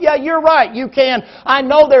stuff. Yeah, you're right. You can. I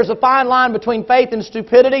know there's a fine line between faith and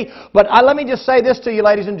stupidity, but let me just say this to you,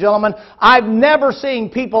 ladies and gentlemen. I've never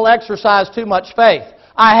seen people exercise too much faith.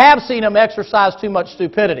 I have seen them exercise too much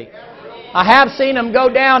stupidity. I have seen them go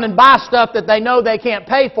down and buy stuff that they know they can't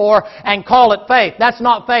pay for and call it faith. That's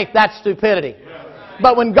not faith. That's stupidity.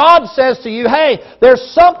 But when God says to you, hey, there's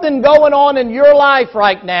something going on in your life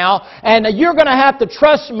right now, and you're going to have to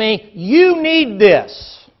trust me, you need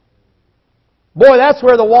this. Boy, that's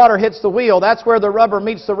where the water hits the wheel. That's where the rubber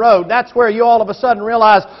meets the road. That's where you all of a sudden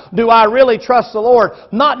realize, do I really trust the Lord?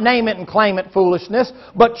 Not name it and claim it foolishness,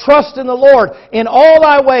 but trust in the Lord. In all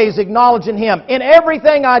thy ways, acknowledging Him. In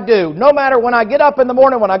everything I do, no matter when I get up in the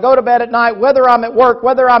morning, when I go to bed at night, whether I'm at work,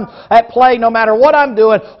 whether I'm at play, no matter what I'm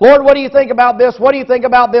doing, Lord, what do you think about this? What do you think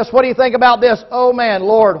about this? What do you think about this? Oh man,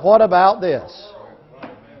 Lord, what about this?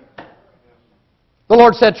 The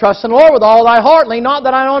Lord said, trust in the Lord with all thy heart, lean not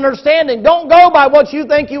that I understanding. Don't go by what you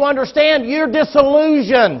think you understand. You're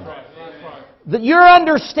disillusioned. That your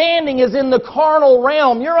understanding is in the carnal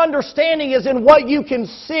realm. Your understanding is in what you can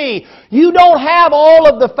see. You don't have all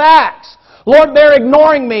of the facts. Lord, they're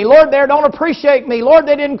ignoring me. Lord, they don't appreciate me. Lord,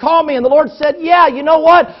 they didn't call me. And the Lord said, yeah, you know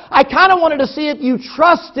what? I kind of wanted to see if you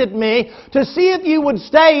trusted me, to see if you would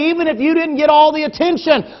stay, even if you didn't get all the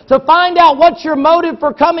attention, to find out what your motive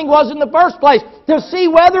for coming was in the first place, to see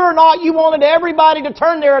whether or not you wanted everybody to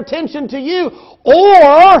turn their attention to you,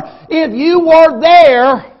 or if you were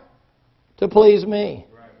there to please me.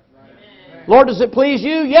 Lord, does it please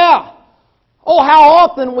you? Yeah. Oh, how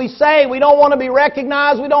often we say we don't want to be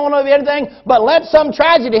recognized, we don't want to be anything, but let some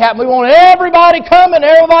tragedy happen. We want everybody coming,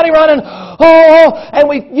 everybody running, and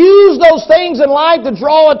we use those things in life to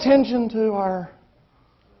draw attention to ourselves.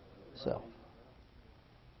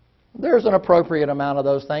 There's an appropriate amount of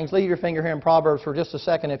those things. Leave your finger here in Proverbs for just a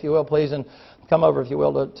second, if you will, please, and come over, if you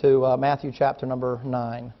will, to Matthew chapter number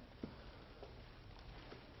 9.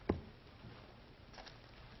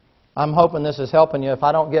 I'm hoping this is helping you. If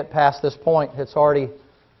I don't get past this point, it's already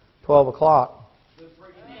 12 o'clock.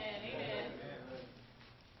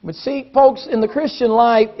 But see, folks, in the Christian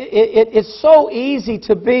life, it's so easy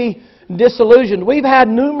to be disillusioned. We've had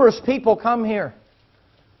numerous people come here.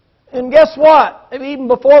 And guess what? Even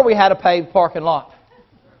before we had a paved parking lot.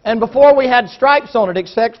 And before we had stripes on it,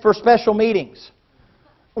 except for special meetings.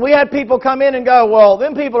 We had people come in and go, well,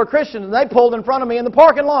 them people are Christians, and they pulled in front of me in the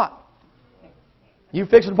parking lot. You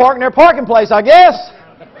fixing to park in their parking place, I guess.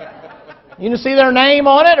 You can see their name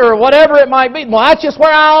on it or whatever it might be. Well, that's just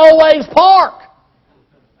where I always park.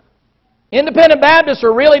 Independent Baptists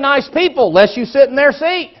are really nice people, unless you sit in their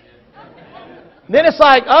seat. Then it's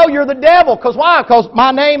like, oh, you're the devil. Because why? Because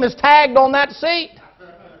my name is tagged on that seat.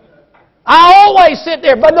 I always sit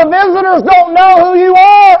there, but the visitors don't know who you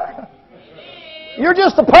are. You're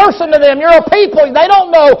just a person to them. You're a people. They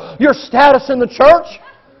don't know your status in the church.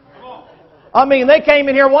 I mean, they came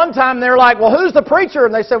in here one time and they were like, well, who's the preacher?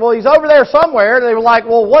 And they said, well, he's over there somewhere. And they were like,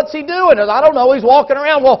 well, what's he doing? And I don't know, he's walking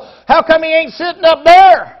around. Well, how come he ain't sitting up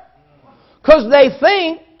there? Because they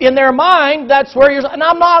think in their mind that's where you're... And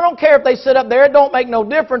I don't care if they sit up there. It don't make no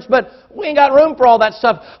difference. But we ain't got room for all that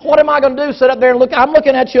stuff. What am I going to do? Sit up there and look? I'm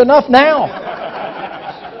looking at you enough now.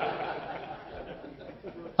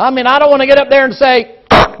 I mean, I don't want to get up there and say,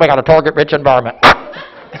 we got a target-rich environment.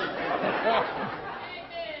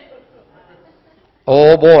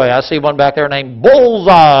 Oh boy, I see one back there named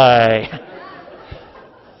Bullseye.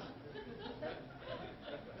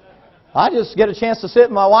 I just get a chance to sit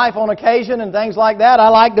with my wife on occasion and things like that. I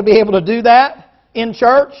like to be able to do that in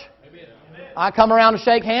church. I come around to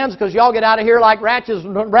shake hands because y'all get out of here like rats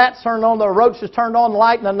turned on, the roaches turned on the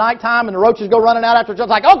light in the nighttime and the roaches go running out after church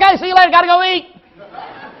like, okay, see you later, got to go eat.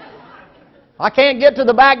 I can't get to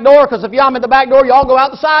the back door because if I'm at the back door, y'all go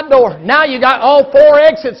out the side door. Now you got all 4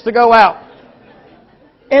 exits to go out.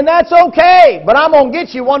 And that's okay, but I'm going to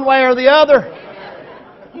get you one way or the other.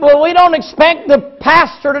 Well, we don't expect the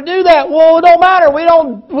pastor to do that. Well, it don't matter.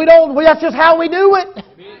 That's just how we do it.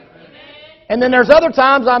 And then there's other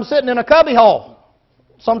times I'm sitting in a cubby hole.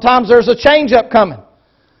 Sometimes there's a change-up coming.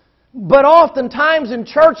 But oftentimes in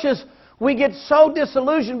churches, we get so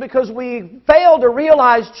disillusioned because we fail to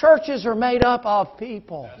realize churches are made up of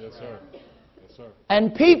people. Yes, sir. Yes, sir.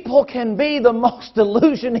 And people can be the most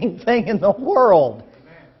delusioning thing in the world.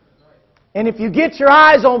 And if you get your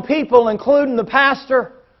eyes on people, including the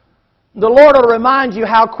pastor, the Lord will remind you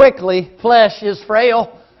how quickly flesh is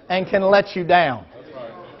frail and can let you down.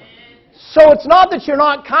 So it's not that you're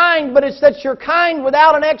not kind, but it's that you're kind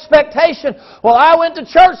without an expectation. Well, I went to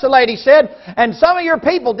church, the lady said, and some of your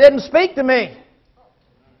people didn't speak to me.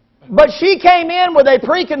 But she came in with a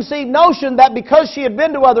preconceived notion that because she had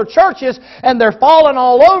been to other churches and they're falling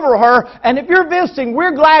all over her, and if you're visiting,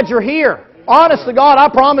 we're glad you're here. Honest to God, I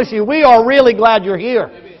promise you, we are really glad you're here.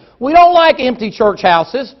 We don't like empty church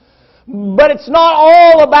houses, but it's not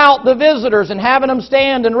all about the visitors and having them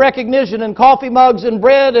stand and recognition and coffee mugs and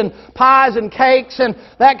bread and pies and cakes and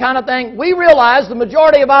that kind of thing. We realize the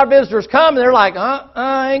majority of our visitors come and they're like,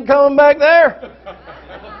 I ain't coming back there.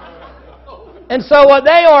 And so what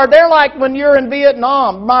they're like when you're in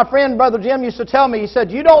Vietnam. My friend, Brother Jim, used to tell me, he said,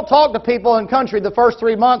 you don't talk to people in country the first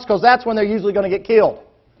 3 months because that's when they're usually going to get killed.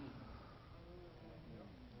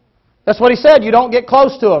 That's what he said. You don't get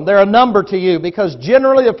close to them. They're a number to you because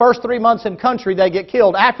generally the first 3 months in country they get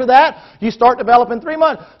killed. After that, you start developing 3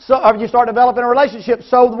 months. Or you start developing a relationship.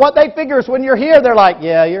 So what they figure is when you're here, they're like,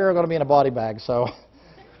 yeah, you're going to be in a body bag. So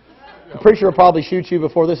the preacher will probably shoot you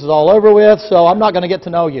before this is all over with. So I'm not going to get to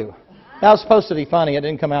know you. That was supposed to be funny. It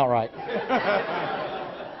didn't come out right.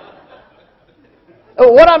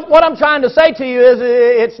 What I'm trying to say to you is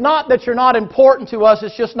it's not that you're not important to us.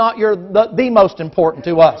 It's just not you're the most important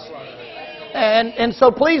to us. And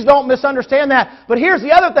so please don't misunderstand that. But here's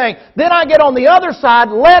the other thing. Then I get on the other side,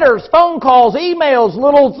 letters, phone calls, emails,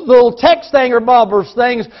 little text bobbers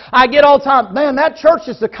things I get all the time. Man, that church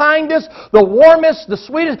is the kindest, the warmest, the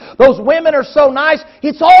sweetest. Those women are so nice.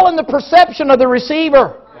 It's all in the perception of the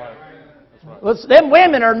receiver. Them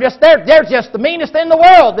women are they're just the meanest in the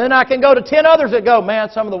world. Then I can go to 10 others that go, man,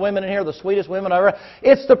 some of the women in here are the sweetest women I've ever.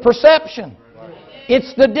 It's the perception.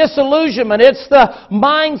 It's the disillusionment. It's the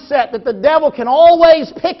mindset that the devil can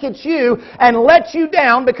always pick at you and let you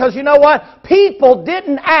down because you know what? People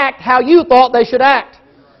didn't act how you thought they should act.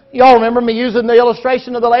 Y'all remember me using the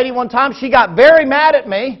illustration of the lady one time? She got very mad at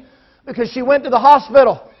me because she went to the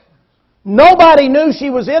hospital. Nobody knew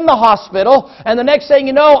she was in the hospital, and the next thing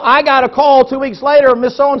you know, I got a call 2 weeks later,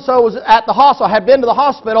 Miss So-and-so was at the hospital, had been to the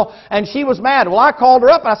hospital, and she was mad. Well, I called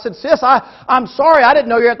her up, and I said, sis, I'm sorry, I didn't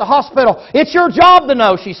know you're at the hospital. It's your job to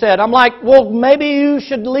know, she said. I'm like, well, maybe you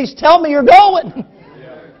should at least tell me you're going.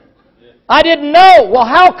 I didn't know. Well,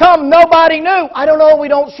 how come nobody knew? I don't know. We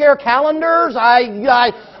don't share calendars. I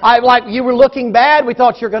like you were looking bad. We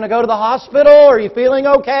thought you were going to go to the hospital. Are you feeling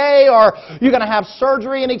okay? Or you're going to have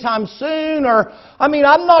surgery anytime soon? Or I'm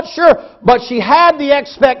not sure. But she had the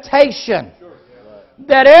expectation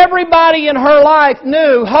that everybody in her life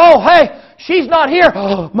knew. Oh, hey, she's not here.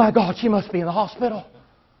 Oh my God, she must be in the hospital.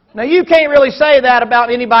 Now you can't really say that about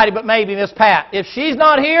anybody, but maybe Miss Pat. If she's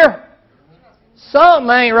not here, something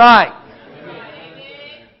ain't right.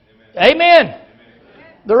 Amen.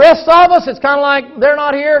 The rest of us, it's kind of like, they're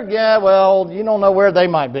not here? Yeah, well, you don't know where they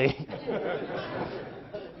might be.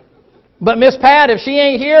 But Miss Pat, if she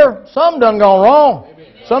ain't here, something done gone wrong.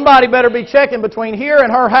 Somebody better be checking between here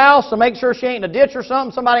and her house to make sure she ain't in a ditch or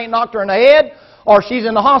something. Somebody ain't knocked her in the head or she's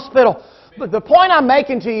in the hospital. But the point I'm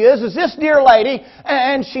making to you is this dear lady,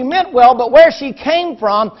 and she meant well, but where she came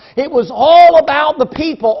from, it was all about the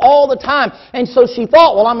people all the time. And so she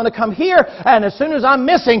thought, well, I'm going to come here, and as soon as I'm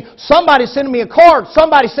missing, somebody's sending me a card,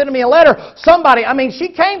 somebody's sending me a letter, she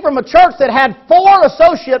came from a church that had 4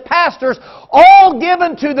 associate pastors, all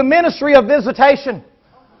given to the ministry of visitation.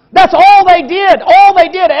 That's all they did. All they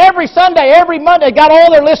did every Sunday, every Monday. Got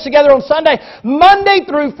all their lists together on Sunday. Monday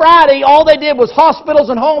through Friday, all they did was hospitals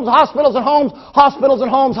and homes, hospitals and homes, hospitals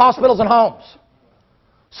and homes, hospitals and homes.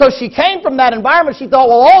 So she came from that environment. She thought,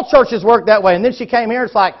 well, all churches work that way. And then she came here.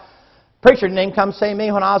 It's like, preacher didn't come see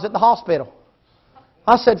me when I was at the hospital.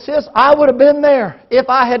 I said, sis, I would have been there if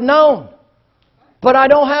I had known. But I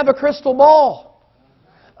don't have a crystal ball.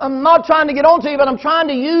 I'm not trying to get on to you, but I'm trying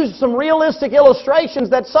to use some realistic illustrations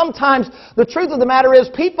that sometimes the truth of the matter is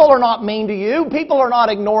people are not mean to you. People are not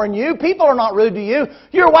ignoring you. People are not rude to you.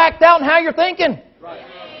 You're whacked out in how you're thinking.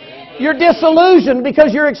 You're disillusioned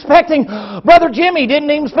because you're expecting, Brother Jimmy didn't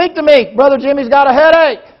even speak to me. Brother Jimmy's got a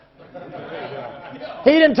headache. He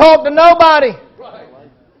didn't talk to nobody.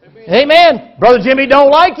 Amen. Brother Jimmy don't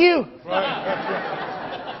like you.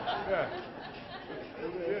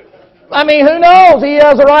 Who knows? He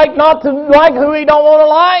has a right not to like who he don't want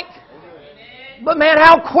to like. But man,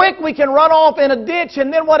 how quick we can run off in a ditch,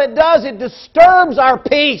 and then what it does, it disturbs our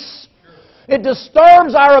peace. It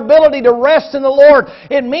disturbs our ability to rest in the Lord.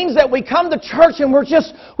 It means that we come to church and we're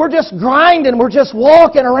just grinding. We're just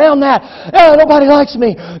walking around that. Oh, nobody likes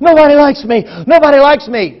me. Nobody likes me. Nobody likes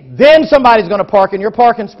me. Then somebody's going to park in your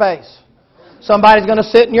parking space. Somebody's going to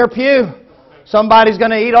sit in your pew. Somebody's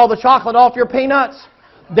going to eat all the chocolate off your peanuts.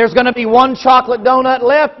 There's going to be one chocolate donut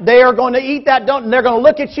left. They are going to eat that donut, and they're going to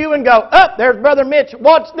look at you and go, there's Brother Mitch.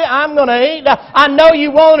 What's this? I'm going to eat that. I know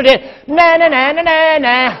you wanted it. Na, na, na, na, na,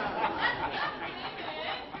 na.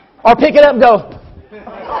 Or pick it up and go,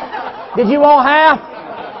 did you want half?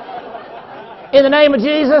 In the name of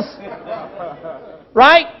Jesus?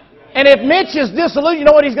 Right? And if Mitch is disillusioned, you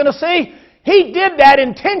know what he's going to see? He did that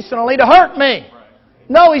intentionally to hurt me.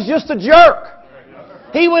 No, he's just a jerk.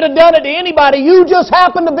 He would have done it to anybody. You just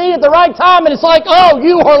happened to be at the right time, and it's like, oh,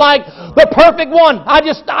 you are like the perfect one. I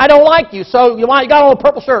don't like you, so you got on a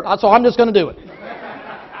purple shirt, so I'm just going to do it.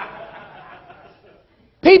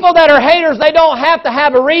 People that are haters, they don't have to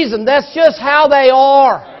have a reason. That's just how they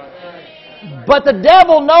are. But the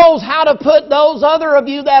devil knows how to put those other of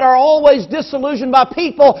you that are always disillusioned by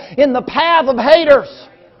people in the path of haters.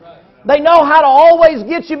 They know how to always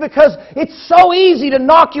get you because it's so easy to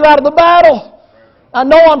knock you out of the battle. I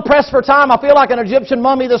know I'm pressed for time. I feel like an Egyptian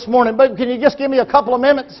mummy this morning, but can you just give me a couple of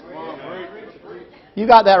minutes? You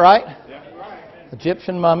got that right?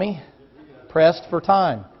 Egyptian mummy, pressed for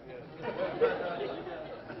time.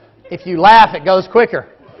 If you laugh, it goes quicker.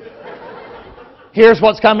 Here's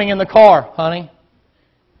what's coming in the car, honey.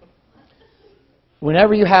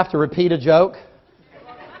 Whenever you have to repeat a joke,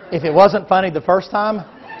 if it wasn't funny the first time,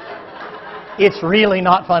 it's really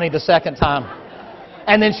not funny the second time.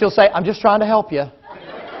 And then she'll say, I'm just trying to help you.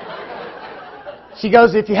 She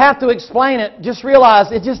goes, if you have to explain it, just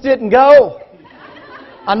realize it just didn't go.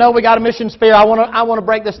 I know we got a missions fair. I want to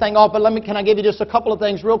break this thing off, but can I give you just a couple of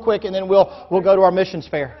things real quick, and then we'll go to our missions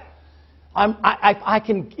fair.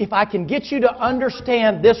 If I can get you to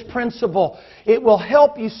understand this principle, it will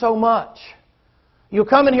help you so much. You'll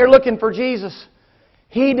come in here looking for Jesus.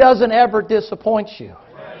 He doesn't ever disappoint you.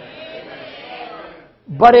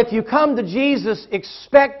 But if you come to Jesus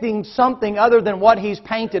expecting something other than what He's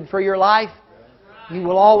painted for your life, you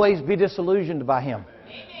will always be disillusioned by Him.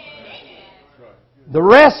 The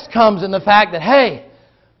rest comes in the fact that, hey,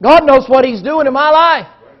 God knows what He's doing in my life.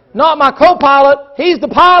 Not my co-pilot. He's the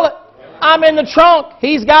pilot. I'm in the trunk.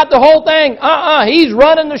 He's got the whole thing. He's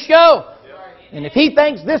running the show. And if He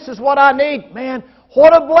thinks this is what I need, man,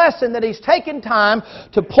 what a blessing that He's taken time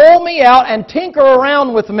to pull me out and tinker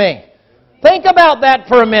around with me. Think about that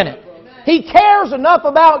for a minute. He cares enough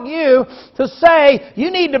about you to say,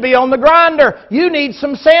 you need to be on the grinder. You need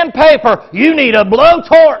some sandpaper. You need a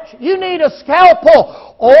blowtorch. You need a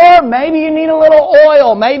scalpel. Or maybe you need a little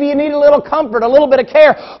oil. Maybe you need a little comfort, a little bit of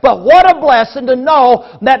care. But what a blessing to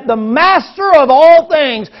know that the Master of all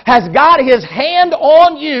things has got His hand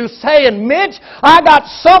on you saying, Mitch, I got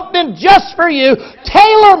something just for you,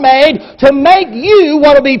 tailor-made to make you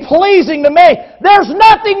want to be pleasing to me. There's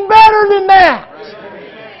nothing better than that.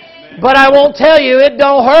 But I won't tell you, it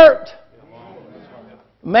don't hurt.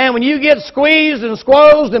 Man, when you get squeezed and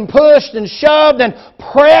squozed and pushed and shoved and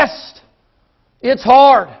pressed, it's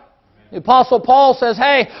hard. The Apostle Paul says,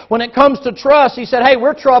 hey, when it comes to trust, he said, hey,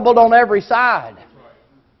 we're troubled on every side.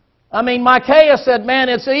 I mean, Micaiah said, man,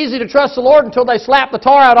 it's easy to trust the Lord until they slap the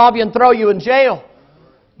tar out of you and throw you in jail.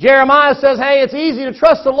 Jeremiah says, hey, it's easy to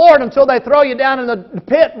trust the Lord until they throw you down in the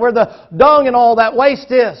pit where the dung and all that waste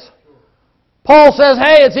is. Paul says,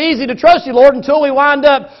 hey, it's easy to trust you, Lord, until we wind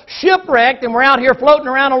up shipwrecked and we're out here floating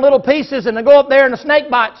around in little pieces and I go up there and a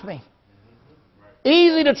snake bites me.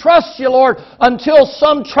 Easy to trust you, Lord, until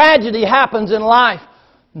some tragedy happens in life.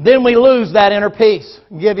 Then we lose that inner peace.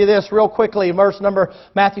 I'll give you this real quickly.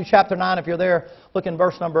 Matthew chapter 9, if you're there, look in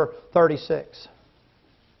verse number 36.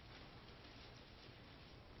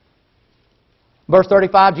 Verse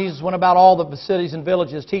 35, Jesus went about all the cities and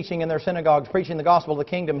villages, teaching in their synagogues, preaching the gospel of the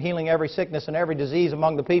kingdom, healing every sickness and every disease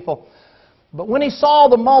among the people. But when He saw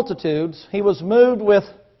the multitudes, He was moved with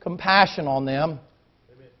compassion on them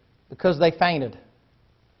because they fainted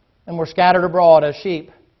and were scattered abroad as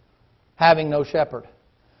sheep, having no shepherd.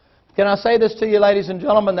 Can I say this to you, ladies and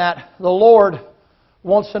gentlemen, that the Lord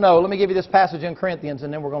wants to know. Let me give you this passage in Corinthians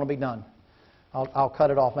and then we're going to be done. I'll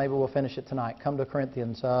cut it off. Maybe we'll finish it tonight. Come to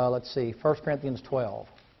Corinthians. Let's see. 1 Corinthians 12.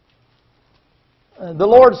 The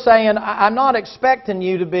Lord's saying, I'm not expecting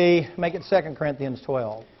you to be... Make it 2 Corinthians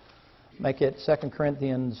 12. Make it 2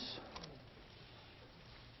 Corinthians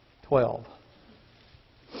 12.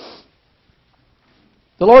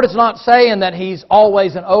 The Lord is not saying that He's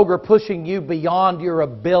always an ogre pushing you beyond your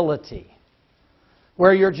ability,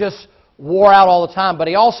 where you're just wore out all the time. But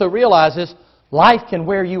He also realizes life can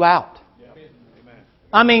wear you out.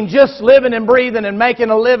 I mean, just living and breathing and making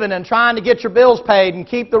a living and trying to get your bills paid and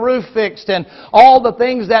keep the roof fixed and all the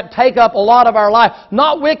things that take up a lot of our life.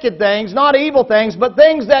 Not wicked things, not evil things, but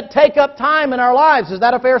things that take up time in our lives. Is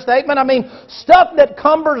that a fair statement? I mean, stuff that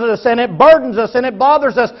cumbers us and it burdens us and it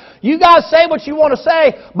bothers us. You guys say what you want to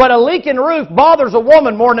say, but a leaking roof bothers a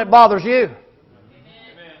woman more than it bothers you.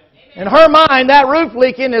 In her mind, that roof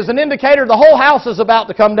leaking is an indicator the whole house is about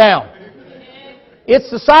to come down.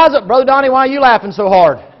 It's the size of... Brother Donnie, why are you laughing so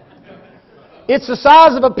hard? It's the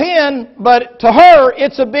size of a pin, but to her,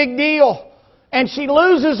 it's a big deal. And she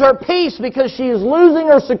loses her peace because she is losing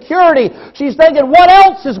her security. She's thinking, what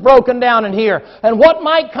else is broken down in here? And what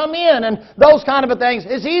might come in? And those kind of things.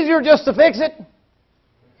 It's easier just to fix it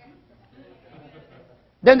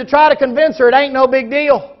than to try to convince her it ain't no big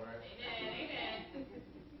deal.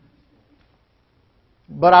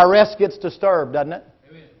 But our rest gets disturbed, doesn't it?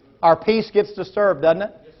 Our peace gets disturbed, doesn't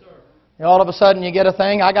it? You know, all of a sudden you get a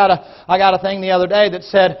thing. I got a thing the other day that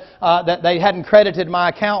said that they hadn't credited my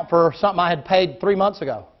account for something I had paid 3 months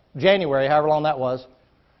ago. January, however long that was.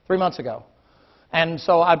 3 months ago. And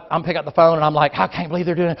so I'm picking up the phone and I'm like, I can't believe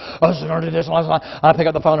they're doing it. Oh, so don't do this. And I pick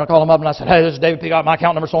up the phone and I call them up and I said, hey, this is David Peacock, my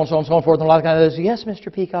account number, so and so and so forth. And a lot of guys say, yes,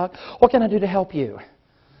 Mr. Peacock, what can I do to help you?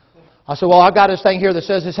 I said, well, I've got this thing here that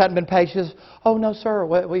says this hadn't been paid. She says, oh, no, sir,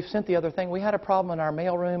 we've sent the other thing. We had a problem in our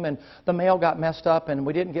mail room and the mail got messed up and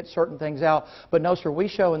we didn't get certain things out. But no, sir, we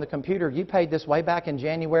show in the computer you paid this way back in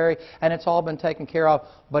January and it's all been taken care of,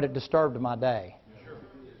 but it disturbed my day.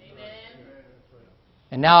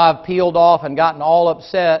 And now I've peeled off and gotten all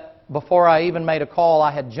upset. Before I even made a call,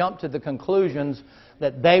 I had jumped to the conclusions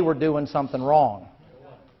that they were doing something wrong.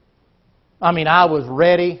 I mean, I was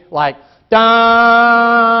ready, like,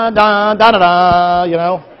 da da da da da, you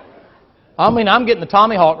know. I mean, I'm getting the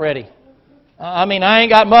Tommy Hawk ready. I mean, I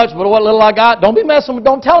ain't got much, but what little I got, don't be messing with,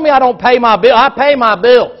 don't tell me I don't pay my bill. I pay my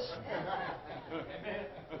bills.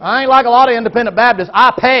 I ain't like a lot of independent Baptists.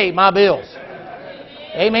 I pay my bills.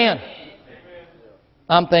 Amen.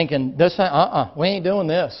 I'm thinking, we ain't doing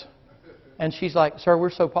this. And she's like, sir,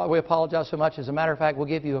 we apologize so much. As a matter of fact, we'll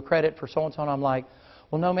give you a credit for so-and-so. And I'm like,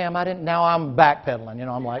 well, no, ma'am, I didn't. Now I'm backpedaling. You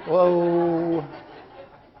know, I'm like, whoa.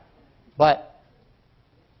 But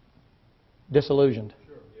disillusioned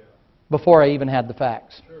before I even had the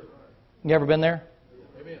facts. You ever been there?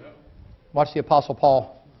 Watch the Apostle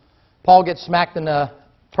Paul. Paul gets smacked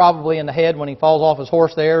probably in the head when he falls off his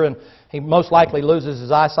horse there, and he most likely loses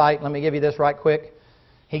his eyesight. Let me give you this right quick.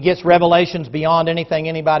 He gets revelations beyond anything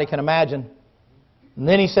anybody can imagine. And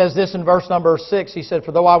then he says this in verse number 6. He said,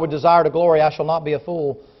 for though I would desire to glory, I shall not be a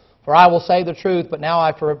fool. For I will say the truth, but now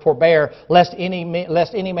I forbear, lest any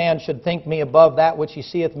man should think me above that which he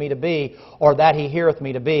seeth me to be, or that he heareth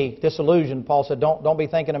me to be. Disillusioned, Paul said, don't be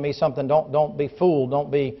thinking of me something. Don't be fooled. Don't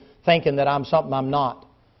be thinking that I'm something I'm not.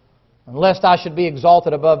 And lest I should be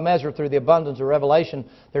exalted above measure through the abundance of revelation,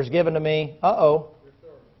 there's given to me, a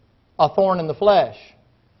thorn in the flesh.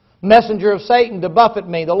 Messenger of Satan to buffet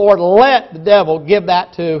me. The Lord let the devil give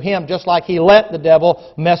that to him, just like He let the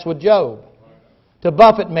devil mess with Job. To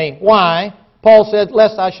buffet me. Why? Paul said,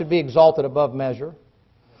 lest I should be exalted above measure.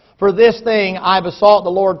 For this thing I besought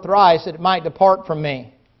the Lord thrice, that it might depart from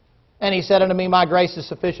me. And He said unto me, my grace is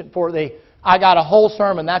sufficient for thee. I got a whole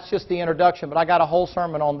sermon. That's just the introduction, but I got a whole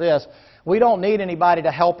sermon on this. We don't need anybody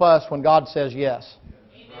to help us when God says yes.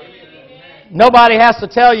 Nobody has to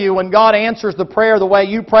tell you when God answers the prayer the way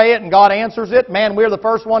you pray it and God answers it. Man, we're the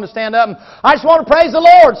first one to stand up and, I just want to praise the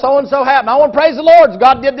Lord. So-and-so happened. I want to praise the Lord.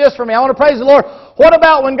 God did this for me. I want to praise the Lord. What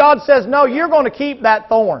about when God says, no, you're going to keep that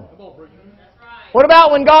thorn? What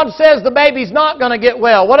about when God says the baby's not going to get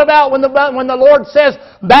well? What about when the Lord says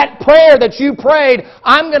that prayer that you prayed,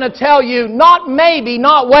 I'm going to tell you, not maybe,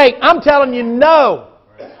 not wait. I'm telling you no.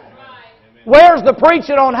 Where's the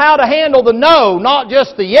preaching on how to handle the no, not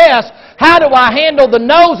just the yes? How do I handle the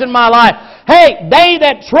no's in my life? Hey, they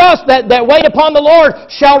that trust, that wait upon the Lord,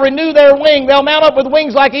 shall renew their wing. They'll mount up with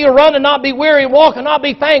wings like eagles, run and not be weary, walk and not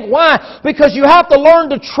be faint. Why? Because you have to learn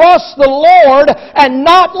to trust the Lord and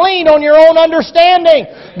not lean on your own understanding.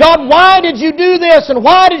 God, why did you do this? And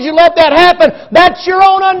why did you let that happen? That's your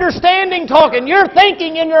own understanding talking. You're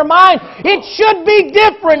thinking in your mind, it should be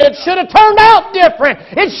different. It should have turned out different.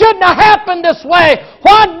 It shouldn't have happened this way.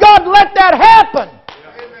 Why did God let that happen?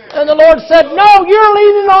 And the Lord said, no, you're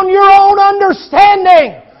leaning on your own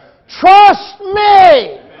understanding. Trust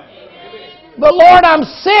me. But Lord, I'm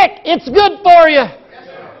sick. It's good for you.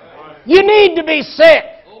 You need to be sick.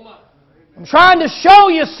 I'm trying to show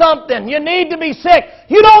you something. You need to be sick.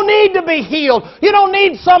 You don't need to be healed. You don't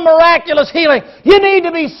need some miraculous healing. You need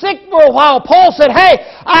to be sick for a while. Paul said, hey,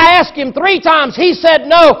 I asked him 3 times. He said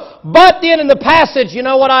no. But then in the passage, you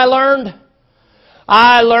know what I learned?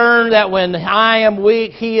 I learned that when I am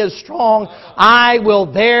weak, He is strong. I will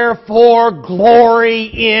therefore glory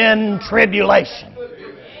in tribulation.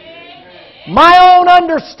 My own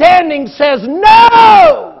understanding says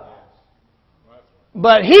no.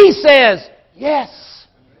 But He says, yes.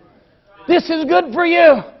 This is good for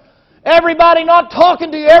you. Everybody not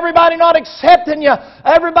talking to you. Everybody not accepting you.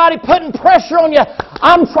 Everybody putting pressure on you.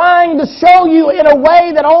 I'm trying to show you in a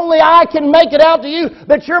way that only I can make it out to you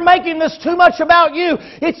that you're making this too much about you.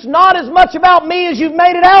 It's not as much about me as you've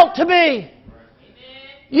made it out to be.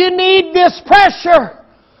 You need this pressure.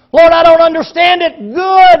 Lord, I don't understand it.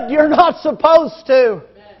 Good. You're not supposed to.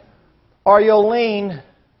 Or you'll lean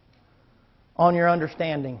on your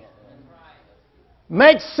understanding.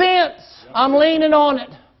 Makes sense. I'm leaning on it.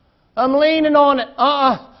 I'm leaning on it.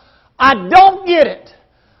 I don't get it.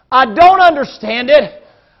 I don't understand it.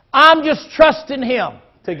 I'm just trusting Him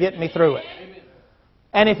to get me through it.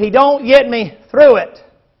 And if He don't get me through it,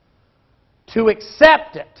 to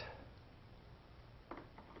accept it.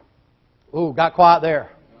 Ooh, got quiet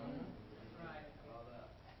there.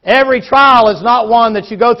 Every trial is not one that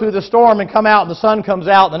you go through the storm and come out and the sun comes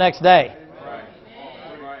out the next day.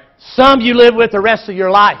 Some you live with the rest of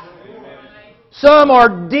your life. Some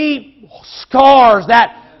are deep scars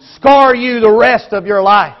that scar you the rest of your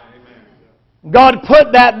life. God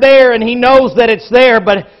put that there and He knows that it's there,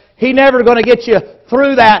 but He's never going to get you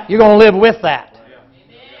through that. You're going to live with that.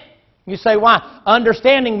 You say, why?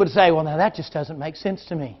 Understanding would say, well, now that just doesn't make sense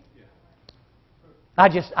to me. I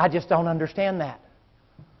just don't understand that.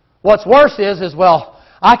 What's worse is, well,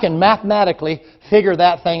 I can mathematically figure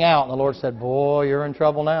that thing out. And the Lord said, boy, you're in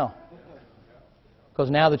trouble now.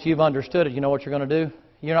 Because now that you've understood it, you know what you're going to do?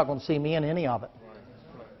 You're not going to see me in any of it.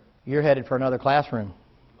 You're headed for another classroom.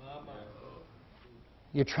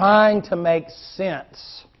 You're trying to make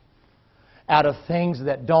sense out of things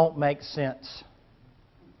that don't make sense.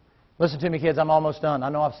 Listen to me, kids, I'm almost done. I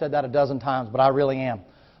know I've said that a dozen times, but I really am.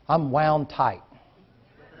 I'm wound tight.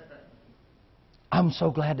 I'm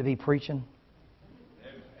so glad to be preaching.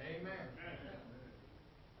 Amen.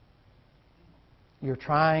 You're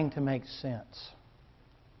trying to make sense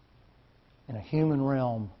in a human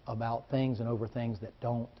realm about things and over things that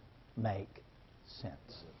don't make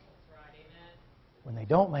sense. When they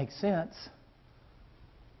don't make sense,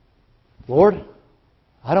 Lord,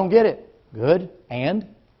 I don't get it. Good. And?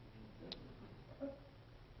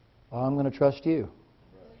 Well, I'm going to trust You.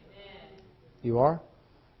 You are? Are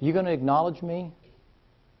you going to acknowledge me?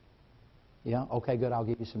 Yeah? Okay, good. I'll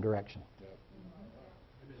give you some direction.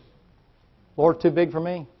 Lord, too big for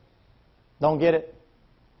me. Don't get it.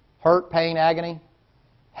 Hurt, pain, agony.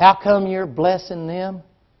 How come You're blessing them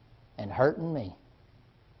and hurting me?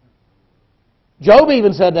 Job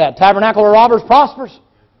even said that. Tabernacle of robbers prospers.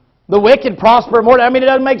 The wicked prosper more. I mean, it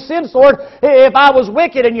doesn't make sense, Lord. If I was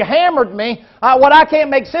wicked and You hammered me, what I can't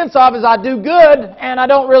make sense of is I do good and I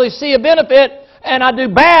don't really see a benefit, and I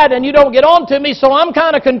do bad and You don't get on to me, so I'm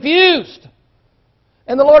kind of confused.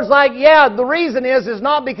 And the Lord's like, yeah, the reason is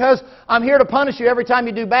not because I'm here to punish you every time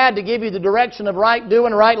you do bad to give you the direction of right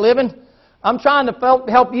doing, right living. I'm trying to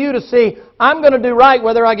help you to see I'm going to do right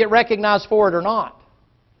whether I get recognized for it or not.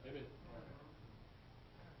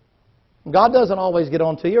 God doesn't always get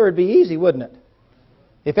on to you, or it'd be easy, wouldn't it?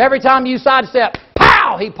 If every time you sidestep,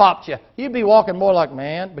 pow, He popped you, you'd be walking more like,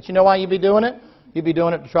 man. But you know why you'd be doing it? You'd be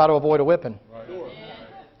doing it to try to avoid a whipping.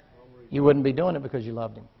 You wouldn't be doing it because you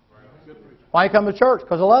loved Him. Why you come to church?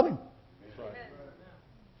 Because I love Him.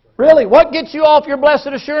 Really, what gets you off your blessed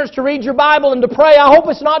assurance to read your Bible and to pray? I hope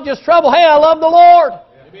it's not just trouble. Hey, I love the Lord.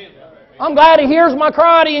 I'm glad He hears my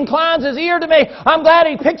cry and He inclines His ear to me. I'm glad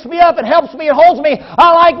He picks me up and helps me and holds me.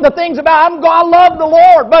 I like the things about Him. I love the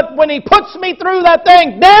Lord. But when He puts me through that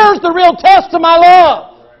thing, there's the real test of my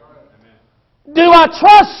love. Do I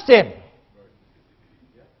trust Him?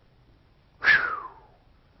 Whew.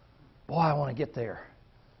 Boy, I want to get there.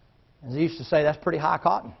 As they used to say, that's pretty high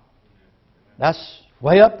cotton. That's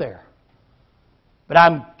way up there. But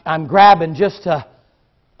I'm grabbing just a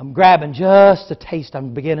taste.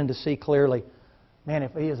 I'm beginning to see clearly. Man,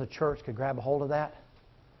 if we as a church could grab a hold of that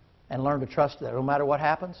and learn to trust that no matter what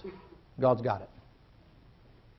happens, God's got it.